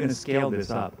how are you going to scale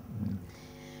this up?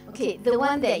 Okay, the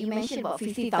one that you mentioned about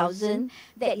 50,000,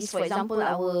 that is, for example,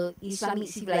 our Islamic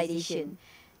civilization,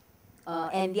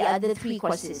 and the other 4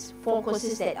 courses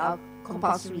that are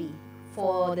compulsory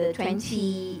for the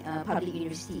 20 public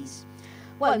universities.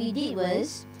 What we did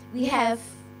was, we have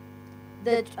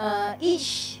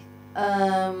each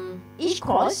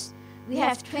course, we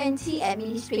have 20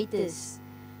 administrators.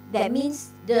 That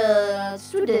means the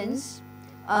students,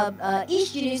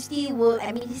 each university will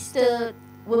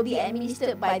be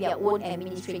administered by their own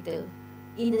administrator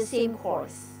in the same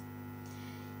course.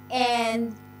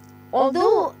 And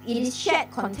although it is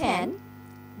shared content,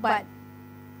 but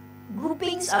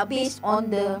groupings are based on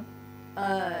the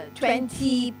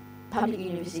 20 public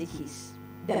universities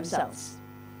themselves.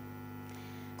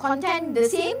 Content the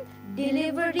same,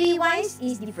 delivery-wise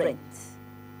is different.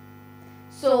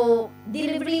 So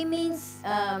delivery means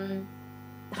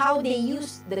how they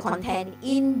use the content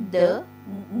in the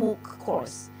MOOC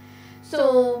course.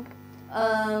 So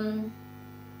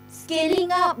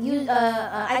scaling up,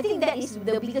 I think that is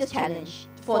the biggest challenge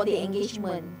for the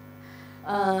engagement.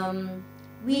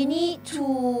 We need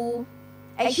to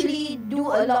actually do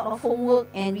a lot of homework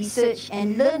and research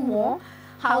and learn more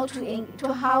how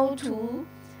to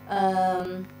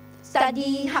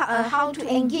study, how to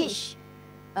engage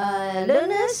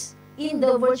learners in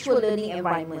the virtual learning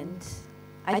environment.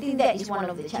 I think that is one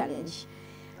of the challenge.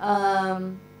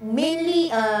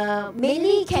 Mainly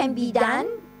can be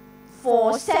done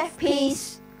for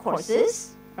self-paced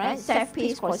courses, right?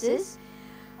 Self-paced courses.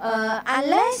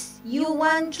 Unless you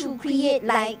want to create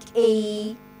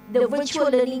the virtual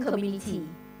learning community.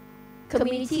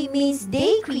 Community means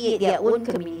they create their own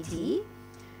community.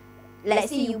 Let's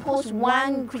say you post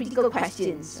one critical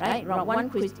questions, right? One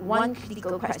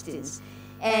critical questions.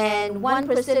 And one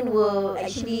person will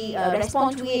actually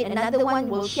respond to it, another one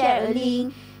will share a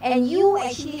link, and you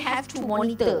actually have to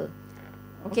monitor.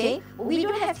 Okay? We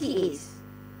don't have TAs.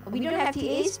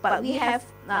 But we have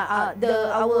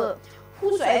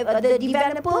the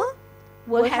developer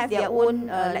will have their own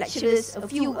lecturers,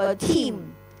 a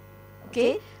team.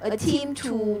 Okay? A team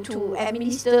to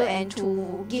administer and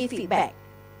to give feedback.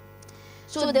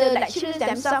 So the lecturers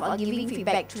themselves are giving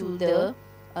feedback to the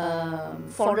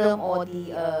forum or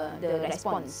the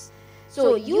response.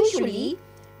 So usually,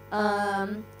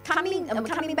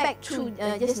 coming back to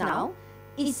just now,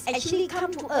 it's actually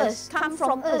come from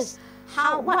us.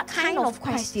 What kind of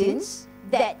questions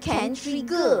that can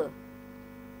trigger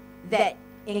that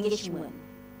engagement?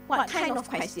 What kind of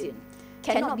question?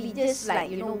 Cannot be just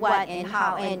what and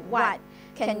how and what.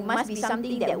 must be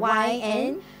something that why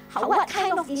and what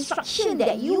kind of instruction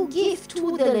that you give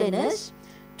to the learners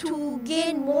to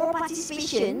gain more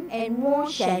participation and more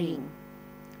sharing.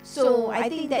 So I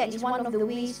think that is one of the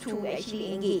ways to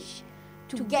actually engage,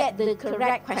 to get the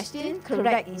correct question,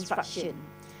 correct instruction.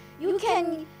 You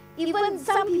can, even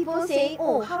some people say,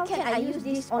 oh, how can I use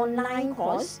this online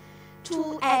course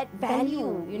to add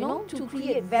value, to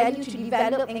create value, to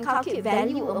develop and inculcate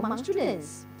value among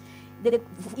students. If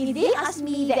they ask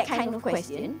me that kind of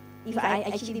question, if I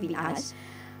actually been asked,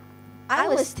 I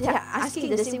was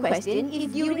asking the same question,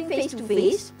 if during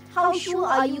face-to-face, how sure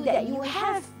are you that you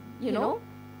have,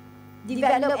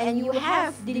 develop and you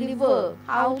have deliver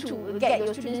how to get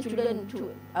your students to learn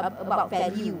about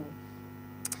value.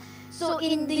 So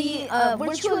in the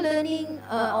virtual learning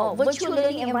or virtual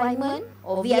learning environment,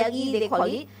 or VLE they call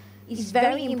it, it's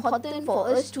very important for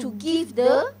us to give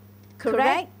the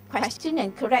correct question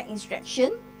and correct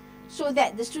instruction so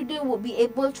that the student will be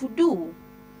able to do.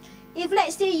 If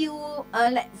let's say you,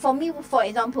 for me for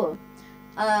example,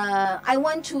 I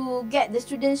want to get the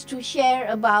students to share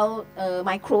about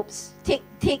microbes,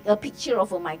 take a picture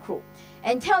of a microbe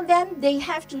and tell them they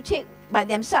have to take by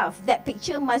themselves. That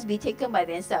picture must be taken by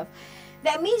themselves.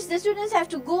 That means the students have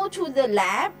to go to the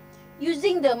lab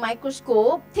using the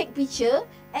microscope, take picture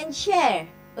and share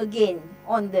again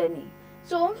on the knee.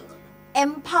 So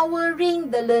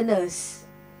empowering the learners,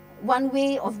 one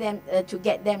way of them to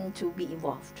get them to be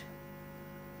involved.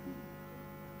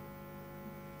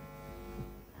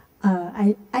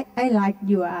 I like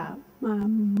your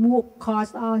MOOC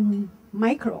course on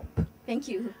microbe. Thank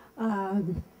you.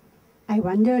 I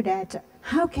wonder that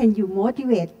how can you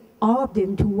motivate all of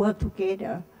them to work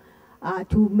together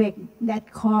to make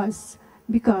that course,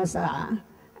 because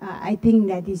I think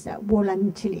that is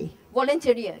voluntary.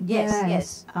 Voluntary,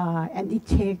 yes. And it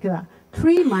takes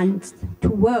 3 months to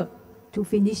work to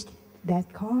finish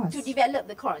that course. To develop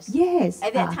the course? Yes.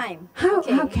 At that time? How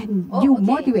can you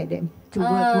motivate them to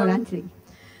work voluntarily?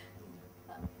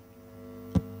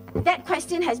 That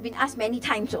question has been asked many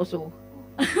times also.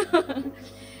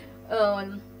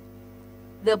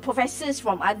 The professors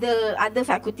from other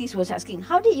faculties was asking,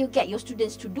 how did you get your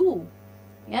students to do?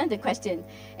 Yeah, the question.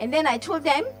 And then I told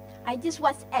them, I just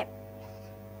WhatsApp.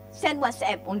 Send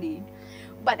WhatsApp only.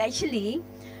 But actually,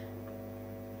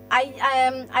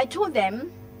 I told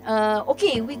them,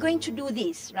 okay, we're going to do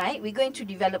this, right? We're going to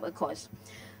develop a course.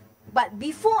 But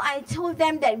before I told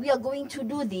them that we are going to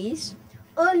do this,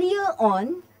 earlier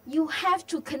on, you have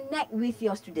to connect with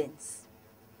your students.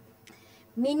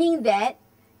 Meaning that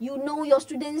you know your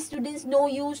students, students know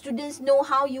you, students know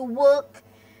how you work.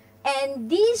 And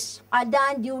these are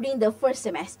done during the first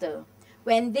semester.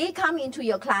 When they come into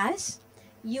your class,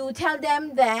 you tell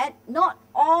them that not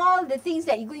all the things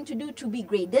that you're going to do to be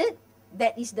graded,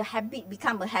 that is the habit,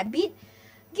 become a habit.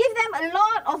 Give them a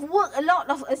lot of work, a lot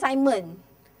of assignment.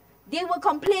 They will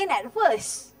complain at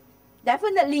first,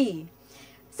 definitely.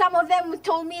 Some of them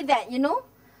told me that,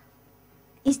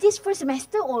 is this first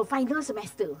semester or final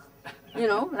semester?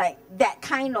 Like that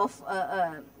kind of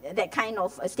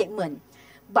statement.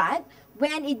 But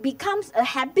when it becomes a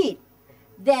habit,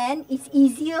 then it's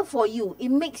easier for you. It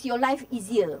makes your life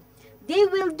easier. They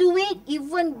will do it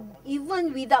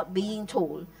even without being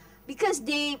told. Because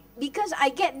I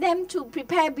get them to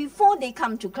prepare before they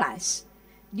come to class.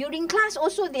 During class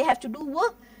also they have to do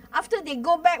work. After they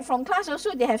go back from class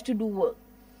also they have to do work.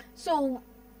 So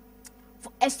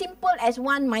as simple as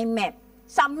one mind map.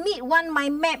 Submit one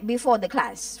mind map before the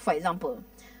class, for example.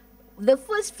 The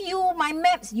first few mind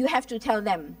maps you have to tell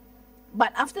them.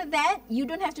 But after that, you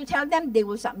don't have to tell them, they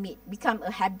will submit. Become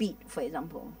a habit, for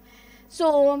example.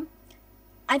 So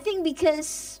I think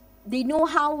because they know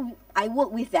how I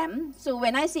work with them, so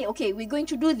when I say, okay, we're going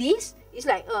to do this, it's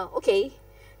like, okay.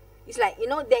 It's like,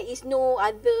 there is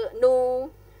nobody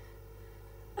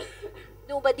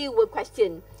will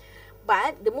question.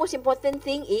 But the most important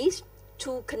thing is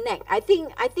to connect. I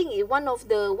think one of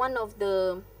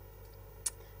the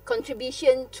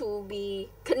contribution to be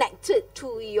connected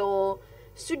to your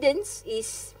students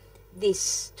is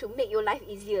this, to make your life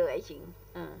easier, I think.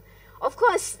 Of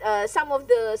course, some of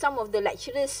the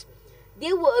lecturers,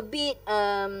 they were a bit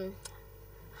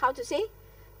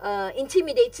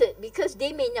intimidated because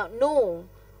they may not know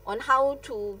on how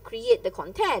to create the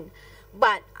content.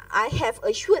 But I have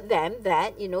assured them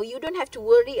that, you don't have to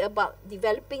worry about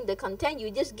developing the content. You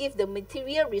just give the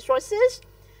material resources,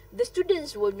 the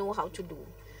students will know how to do.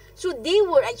 So they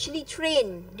were actually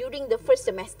trained during the first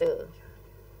semester.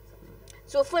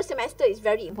 So first semester is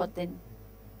very important.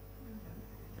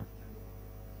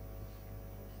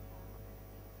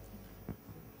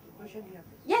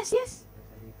 Yes.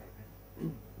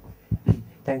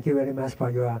 Thank you very much for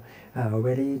your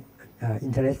very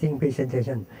interesting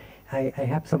presentation. I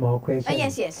have some more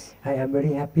questions. Yes. I am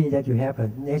very happy that you have a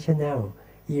national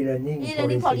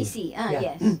e-learning policy.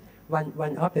 Yes.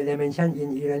 One of the dimensions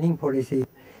in e-learning policy,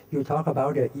 you talk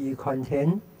about the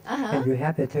e-content, and you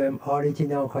have the term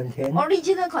original content.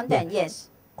 Original content, yes.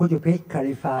 Could you please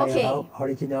clarify about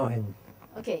original and?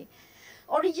 Okay.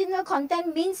 Original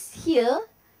content means here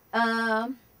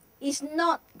is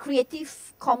not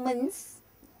Creative Commons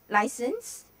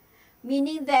license,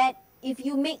 meaning that if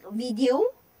you make video,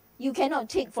 you cannot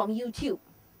take from YouTube.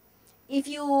 If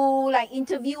you like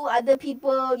interview other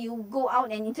people, you go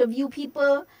out and interview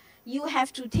people, you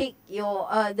have to take your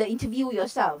the interview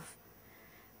yourself.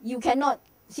 You cannot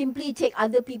simply take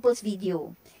other people's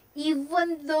video,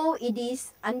 even though it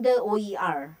is under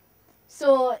OER.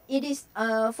 So it is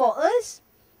for us,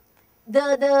 the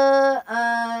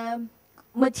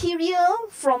material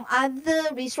from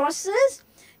other resources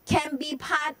can be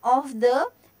part of the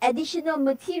additional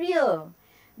material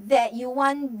that you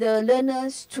want the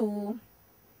learners to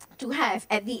have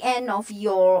at the end of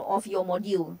your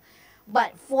module.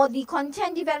 But for the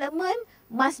content development,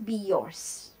 must be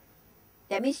yours.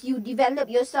 That means you develop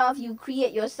yourself, you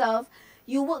create yourself,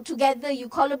 you work together, you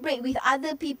collaborate with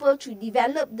other people to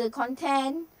develop the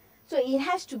content. So it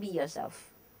has to be yourself.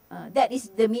 That is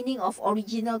the meaning of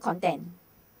original content.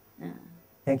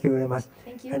 Thank you very much.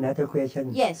 Thank you. Another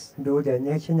question. Yes. Do the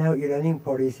national e-learning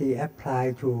policy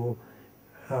apply to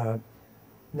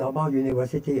normal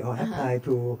university or apply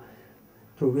to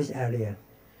which area?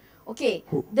 Okay.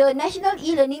 The national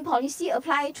e-learning policy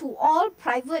apply to all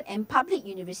private and public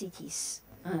universities.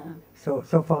 So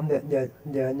from the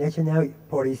national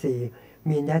policy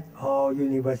mean that all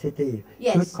universities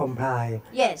should comply.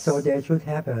 Yes. So they should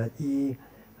have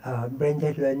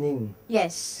blended learning.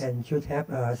 Yes. And should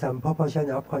have some proportion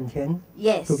of content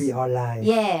yes. to be online.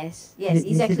 Yes.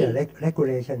 Exactly. This is the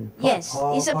regulation. Yes.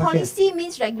 It's a policy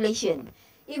means regulation.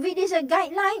 If it is a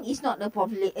guideline, it's not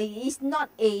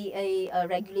a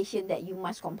regulation that you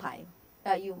must comply.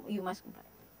 You must comply.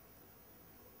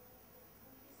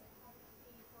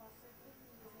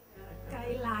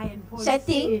 Guideline policy.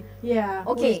 Setting. Yeah.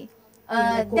 Okay.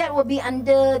 That will be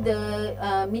under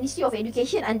the Ministry of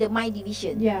Education under my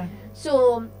division. Yeah.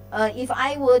 So if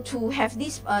I were to have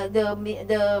this,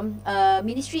 the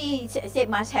ministry said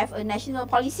must have a national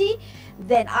policy,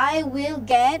 then I will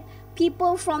get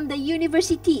people from the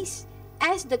universities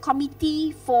as the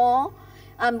committee for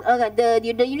the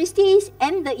universities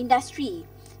and the industry.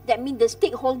 That means the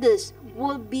stakeholders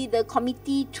will be the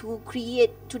committee to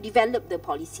develop the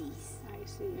policies. I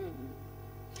see.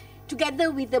 Together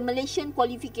with the Malaysian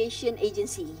Qualification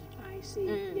Agency. I see.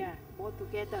 Yeah, both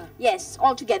together. Yes,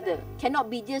 all together. Cannot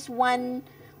be just one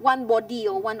body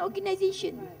or one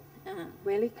organization. Right.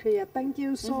 Very clear. Thank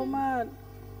you so much.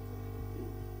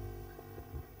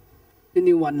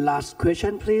 Anyone last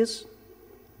question, please?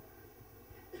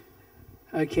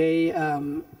 Okay.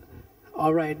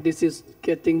 All right. This is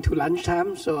getting to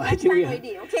lunchtime, so I think we are.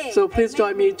 Okay. So please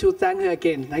join me to thank her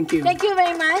again. Thank you. Thank you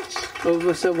very much.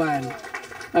 Professor Wan.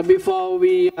 Before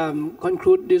we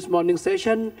conclude this morning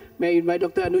session, may I invite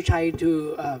Dr. Anuchai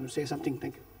to say something.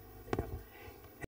 Thank you.